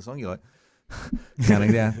before the end of the song. You're like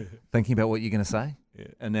counting down, thinking about what you're going to say. Yeah.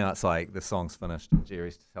 And now it's like the song's finished and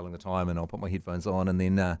Jerry's telling the time and I'll put my headphones on and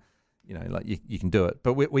then, you can do it.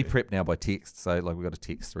 But we prep now by text. So like we've got a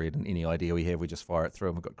text thread and any idea we have, we just fire it through.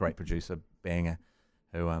 And we've got a great producer, Banger,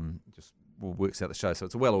 who just works out the show. So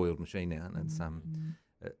it's a well-oiled machine now and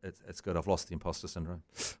it's good. I've lost the imposter syndrome.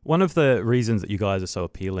 One of the reasons that you guys are so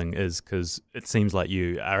appealing is because it seems like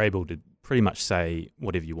you are able to pretty much say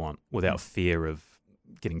whatever you want without fear of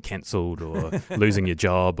getting cancelled or losing your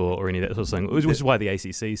job or any of that sort of thing, which is why the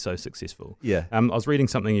ACC is so successful. Yeah. I was reading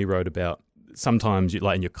something you wrote about. Sometimes,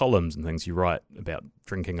 like in your columns and things, you write about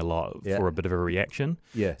drinking a lot for a bit of a reaction.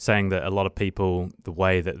 Yeah. Saying that a lot of people, the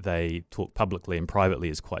way that they talk publicly and privately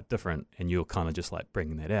is quite different, and you're kind of just like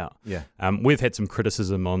bringing that out. Yeah. We've had some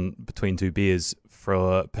criticism on Between Two Beers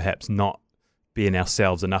for perhaps not being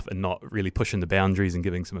ourselves enough and not really pushing the boundaries and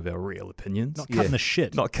giving some of our real opinions. Not cutting the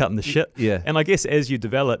shit. Not cutting the shit. Yeah. And I guess as you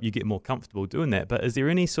develop, you get more comfortable doing that. But is there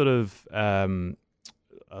any sort of, I don't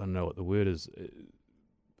know what the word is,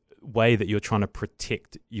 way that you're trying to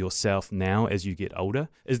protect yourself now as you get older?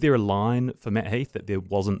 Is there a line for Matt Heath that there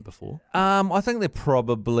wasn't before? I think there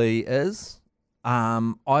probably is.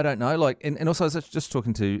 I don't know. Like, and also I was just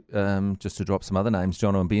talking to, just to drop some other names,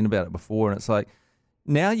 Jono and Ben about it before, and it's like,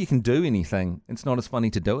 now you can do anything. It's not as funny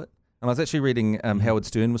to do it. And I was actually reading Howard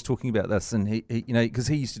Stern was talking about this, and he you know, because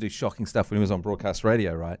he used to do shocking stuff when he was on broadcast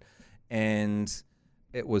radio, right? And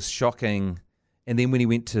it was shocking. And then when he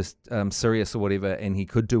went to Sirius or whatever, and he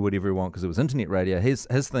could do whatever he wanted because it was internet radio, his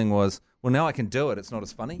thing was, well, now I can do it. It's not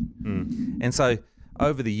as funny. And so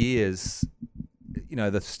over the years, you know,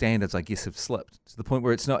 the standards, I guess, have slipped to the point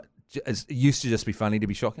where it used to just be funny to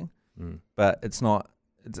be shocking, but it's not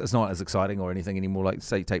as exciting or anything anymore. Like,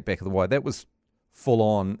 say, you take Back of the Wire. That was full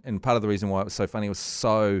on, and part of the reason why it was so funny, it was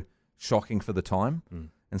so shocking for the time.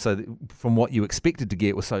 And so from what you expected to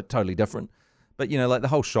get was so totally different. But, you know, like the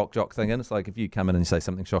whole shock jock thing, and it's like if you come in and say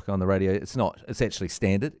something shocking on the radio, it's actually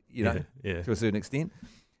standard, you know, to a certain extent.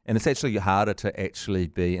 And it's actually harder to actually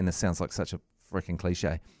be, and it sounds like such a freaking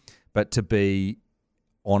cliche, but to be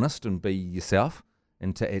honest and be yourself,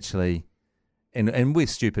 and to actually... And we're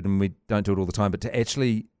stupid and we don't do it all the time, but to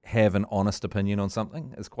actually have an honest opinion on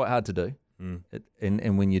something is quite hard to do.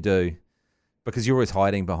 And when you do, because you're always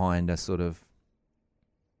hiding behind a sort of,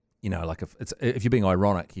 you know, like if you're being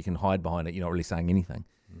ironic, you can hide behind it. You're not really saying anything.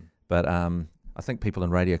 But I think people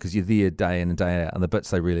in radio, because you're there day in and day out, and the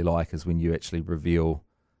bits they really like is when you actually reveal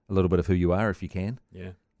a little bit of who you are, if you can.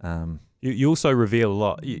 Yeah. You also reveal a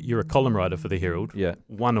lot. You're a column writer for the Herald. Yeah.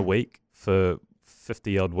 One a week for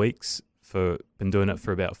 50 odd weeks. Been doing it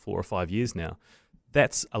for about 4 or 5 years now.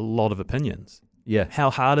 That's a lot of opinions. Yeah. How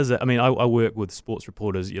hard is it? I mean, I work with sports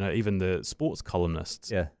reporters, you know, even the sports columnists.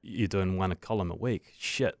 Yeah. You're doing one a column a week.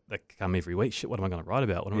 Shit, they come every week. Shit, what am I going to write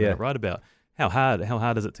about? What am I going to write about? How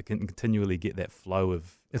hard is it to continually get that flow of...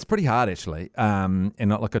 It's pretty hard, actually. And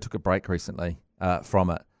not like I took a break recently from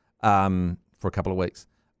it for a couple of weeks.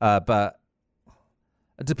 But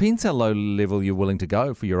it depends how low level you're willing to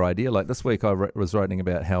go for your idea. Like this week I was writing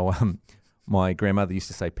about how my grandmother used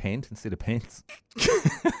to say pant instead of pants.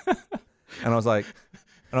 And I was like,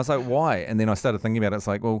 why? And then I started thinking about it. It's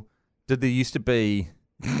like, well, did there used to be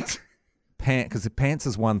pant? Because pants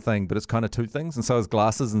is one thing, but it's kind of two things. And so is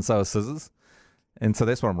glasses and so is scissors. And so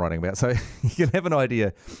that's what I'm writing about. So you can have an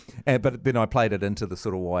idea. But then I played it into the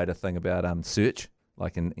sort of wider thing about search,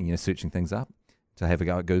 like in you know, searching things up to have a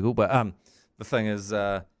go at Google. But the thing is,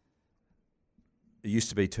 there used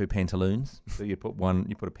to be two pantaloons. So you put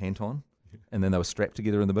a pant on, and then they were strapped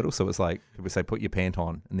together in the middle. So it's like, people say, put your pant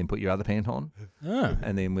on, and then put your other pant on. Oh.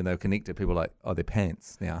 And then when they were connected, people were like, oh, they're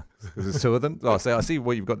pants now. Because there's two of them. Oh, so I see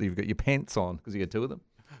what you've got. You've got your pants on, because you got two of them.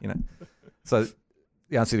 You know. So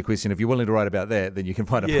the answer to the question, if you're willing to write about that, then you can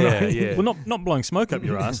find a point. Yeah. Well, not blowing smoke up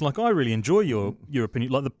your ass. Like, I really enjoy your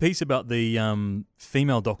opinion. Like the piece about the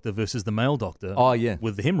female doctor versus the male doctor. Oh, yeah.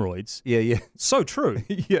 With the hemorrhoids. Yeah. So true.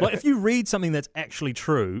 Yeah. Like, if you read something that's actually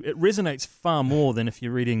true, it resonates far more than if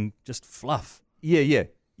you're reading just fluff. Yeah,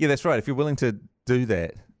 that's right. If you're willing to do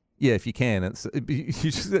that, yeah, if you can,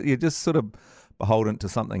 you're just sort of beholden to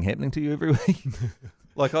something happening to you every week.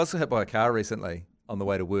 Like, I was hit by a car recently on the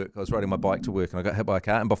way to work. I was riding my bike to work and I got hit by a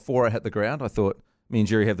car. And before I hit the ground, I thought, me and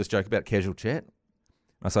Jerry have this joke about casual chat.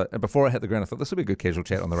 And before I hit the ground, I thought, this would be a good casual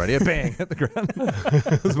chat on the radio. Bang, hit the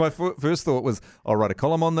ground. My first thought was, I'll write a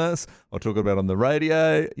column on this. I'll talk about it on the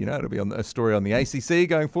radio. You know, it'll be on a story on the ACC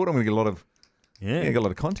going forward. I'm going to get a lot of get a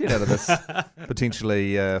lot of content out of this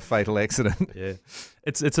potentially fatal accident. Yeah,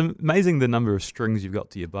 it's amazing the number of strings you've got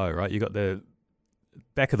to your bow, right? You got the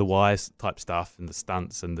Back of the Wire type stuff and the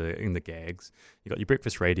stunts and the gags. You got your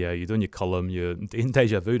breakfast radio. You're doing your column. You're in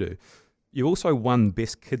Deja Voodoo. You also won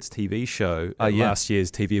Best Kids TV Show at last year's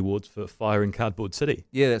TV Awards for Fire in Cardboard City.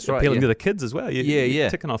 Yeah, that's right. Appealing to the kids as well. You're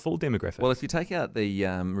ticking off all demographics. Well, if you take out the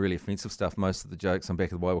really offensive stuff, most of the jokes on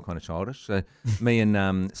Back of the Wire were kind of childish. So me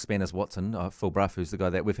and Spanners Watson, Phil Bruff, who's the guy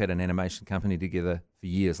that we've had an animation company together for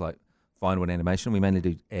years, like Finewood Animation. We mainly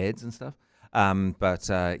do ads and stuff.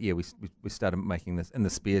 We started making this in the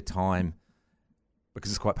spare time because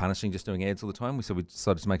it's quite punishing just doing ads all the time. So we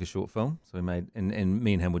decided to make a short film. So we made, and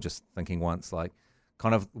me and him were just thinking once, like,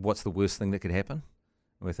 kind of what's the worst thing that could happen?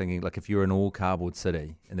 And we're thinking, like, if you're an all cardboard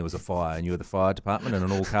city and there was a fire and you were the fire department in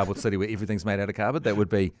an all cardboard city where everything's made out of cardboard, that would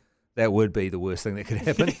be the worst thing that could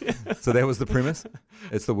happen. So that was the premise.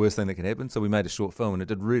 It's the worst thing that could happen. So we made a short film and it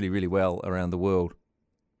did really, really well around the world.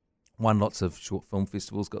 Won lots of short film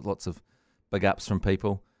festivals, got lots of big ups from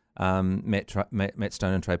people. Matt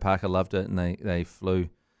Stone and Trey Parker loved it, and they flew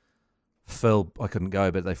Phil. I couldn't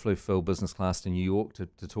go, but they flew Phil business class to New York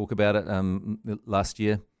to talk about it last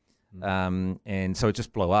year. And so it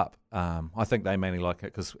just blew up. I think they mainly like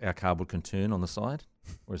it because our cardboard can turn on the side,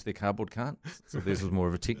 whereas their cardboard can't. So theirs was more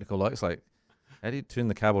of a technical like. It's like, how do you turn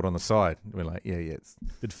the cardboard on the side? And we're like, yeah.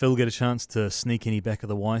 Did Phil get a chance to sneak any back of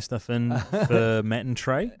the Y stuff in for Matt and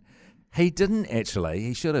Trey? He didn't actually.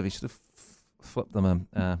 He should have. He should have flipped them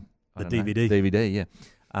the DVD. DVD, yeah.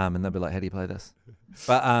 And they'd be like, how do you play this?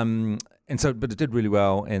 But but it did really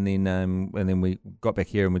well. And then we got back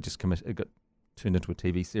here and we just it got turned into a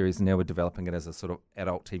TV series, and now we're developing it as a sort of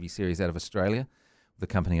adult TV series out of Australia. The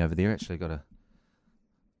company over there actually going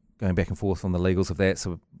back and forth on the legals of that.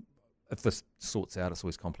 So if this sorts out, it's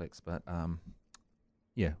always complex. But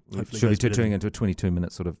yeah, Hopefully should be turning into a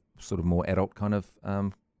 22-minute sort of more adult kind of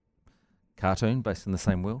cartoon based in the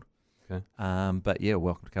same world. Okay. But yeah,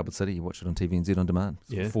 welcome to Cardboard City. You watch it on TVNZ on demand.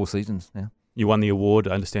 Yeah. 4 seasons now. You won the award.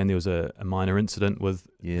 I understand there was a minor incident with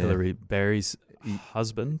Hillary Barry's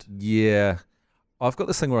husband. Yeah. I've got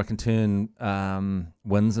this thing where I can turn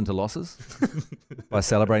wins into losses by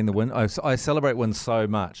celebrating the win. I celebrate wins so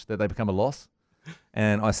much that they become a loss.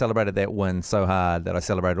 And I celebrated that win so hard that I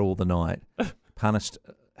celebrated all the night, punished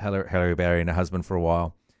Hillary Barry and her husband for a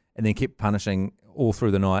while, and then kept punishing all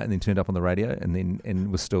through the night, and then turned up on the radio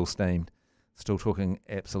and was still steamed, still talking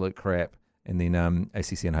absolute crap. And then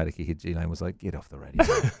ACC and Hauraki head G-Lane was like, get off the radio.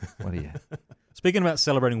 What are you? Speaking about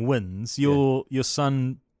celebrating wins, your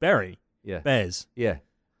son Barry, Baz,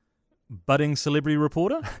 budding celebrity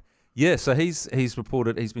reporter. Yeah, so he's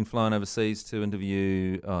reported. He's been flying overseas to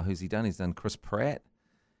interview. Who's he done? He's done Chris Pratt.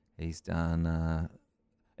 He's done.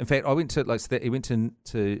 In fact, I went to he went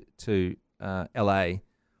to LA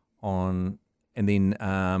on, and then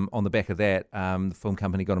on the back of that, the film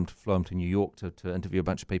company got him to fly him to New York to interview a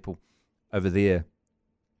bunch of people over there,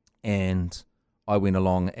 and I went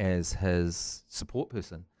along as his support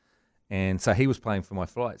person, and so he was paying for my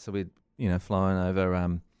flight. So we'd flying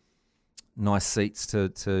over nice seats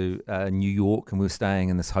to New York, and we were staying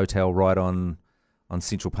in this hotel right on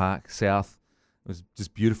Central Park South. It was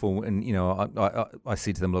just beautiful, and I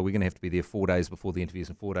said to them, look, we're going to have to be there 4 days before the interviews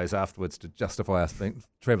and 4 days afterwards to justify us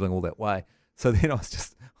travelling all that way. So then I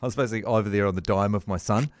was basically over there on the dime of my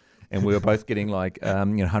son, and we were both getting like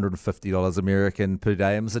 $150 American per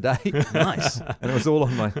diems a day. Nice. And it was all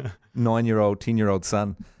on my 9-year-old, 10-year-old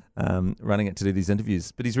son running it to do these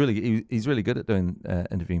interviews. But he's really good at doing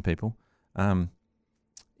interviewing people.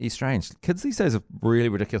 He's strange. Kids these days are really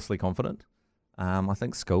ridiculously confident. I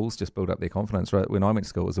think schools just build up their confidence. Right? When I went to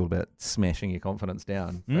school, it was all about smashing your confidence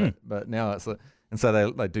down. But now it's and so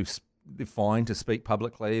they're fine to speak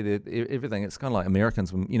publicly. Everything. It's kind of like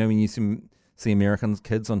Americans. When you see American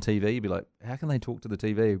kids on TV, you'd be like, how can they talk to the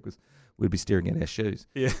TV? Because we'd be staring at our shoes.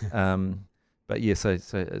 Yeah. But yeah, so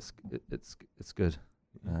it's good.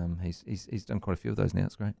 He's done quite a few of those now.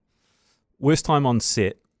 It's great. Worst time on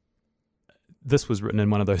set. This was written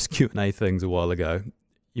in one of those Q&A things a while ago.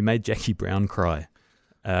 You made Jacquie Brown cry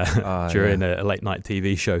during a late night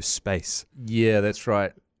TV show, Space. Yeah, that's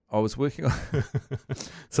right. I was working on.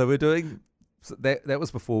 So we're doing that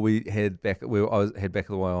was before we had back. I had Back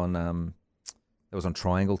of the Way on. It was on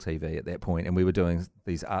Triangle TV at that point, and we were doing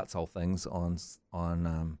these arts hole things on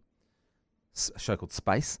a show called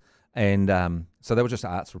Space, and so they were just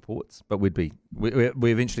arts reports. But we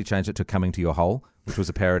eventually changed it to Coming to Your Hole, which was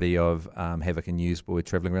a parody of Havoc and Newsboy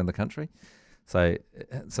traveling around the country. So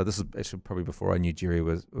this is actually probably before I knew Jerry I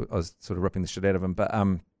was sort of ripping the shit out of him, but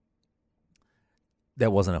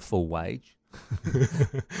that wasn't a full wage.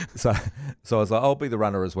 so I was like, I'll be the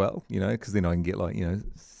runner as well, because then I can get like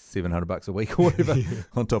 $700 a week or whatever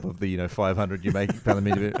on top of the 500 you make per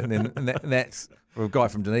minute, and that's for a guy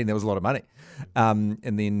from Dunedin. That was a lot of money,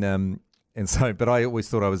 but I always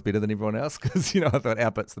thought I was better than everyone else because I thought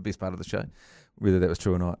our bit's the best part of the show. Whether that was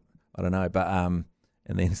true or not, I don't know. But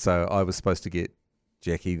and then so I was supposed to get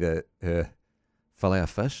Jacquie her filet of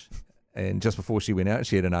fish, and just before she went out,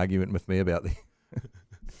 she had an argument with me about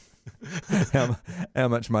how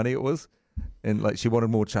much money it was, and like she wanted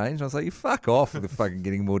more change. I was like, you fuck off with the fucking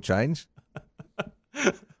getting more change.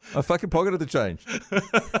 I fucking pocketed the change.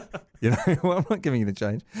 Well, I'm not giving you the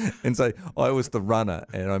change. And so I was the runner,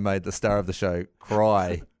 and I made the star of the show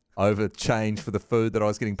cry over change for the food that I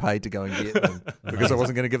was getting paid to go and get because I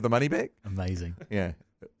wasn't going to give the money back. Amazing. Yeah.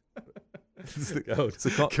 It's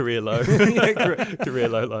a career low. Career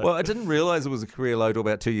low. Like. Well, I didn't realise it was a career low till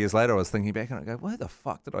about 2 years later. I was thinking back and I go, where the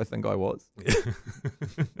fuck did I think I was?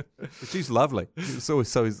 She's lovely. She was always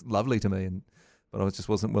so lovely to me, but I just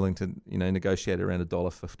wasn't willing to, negotiate around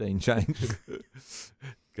 $1.15 change.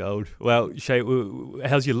 Gold. Well, Shay,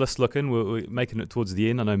 how's your list looking? We're making it towards the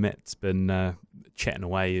end. I know Matt's been chatting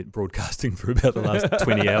away at broadcasting for about the last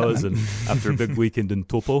 20 hours and after a big weekend in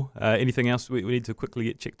Taupo. Anything else we need to quickly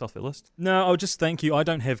get checked off the list? No, I'll just thank you. I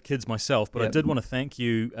don't have kids myself, but I did want to thank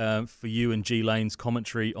you for you and G Lane's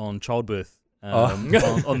commentary on childbirth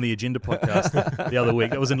on the Agenda podcast the other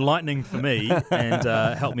week. That was enlightening for me and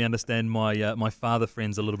helped me understand my father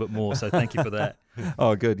friends a little bit more. So thank you for that.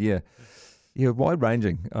 Oh, good. Yeah. Yeah,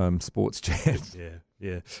 wide-ranging sports chat.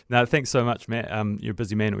 Yeah. No, thanks so much, Matt. You're a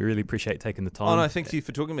busy man. We really appreciate taking the time. Oh, no, thank you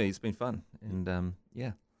for talking to me. It's been fun. And,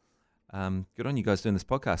 good on you guys doing this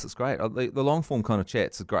podcast. It's great. The long-form kind of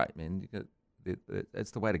chats is great, man.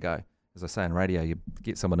 It's the way to go. As I say on radio, you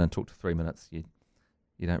get someone in, talk for 3 minutes. You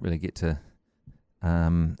don't really get to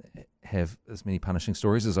have as many punishing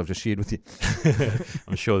stories as I've just shared with you.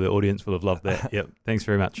 I'm sure the audience will have loved that. Yep. Thanks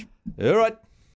very much. All right.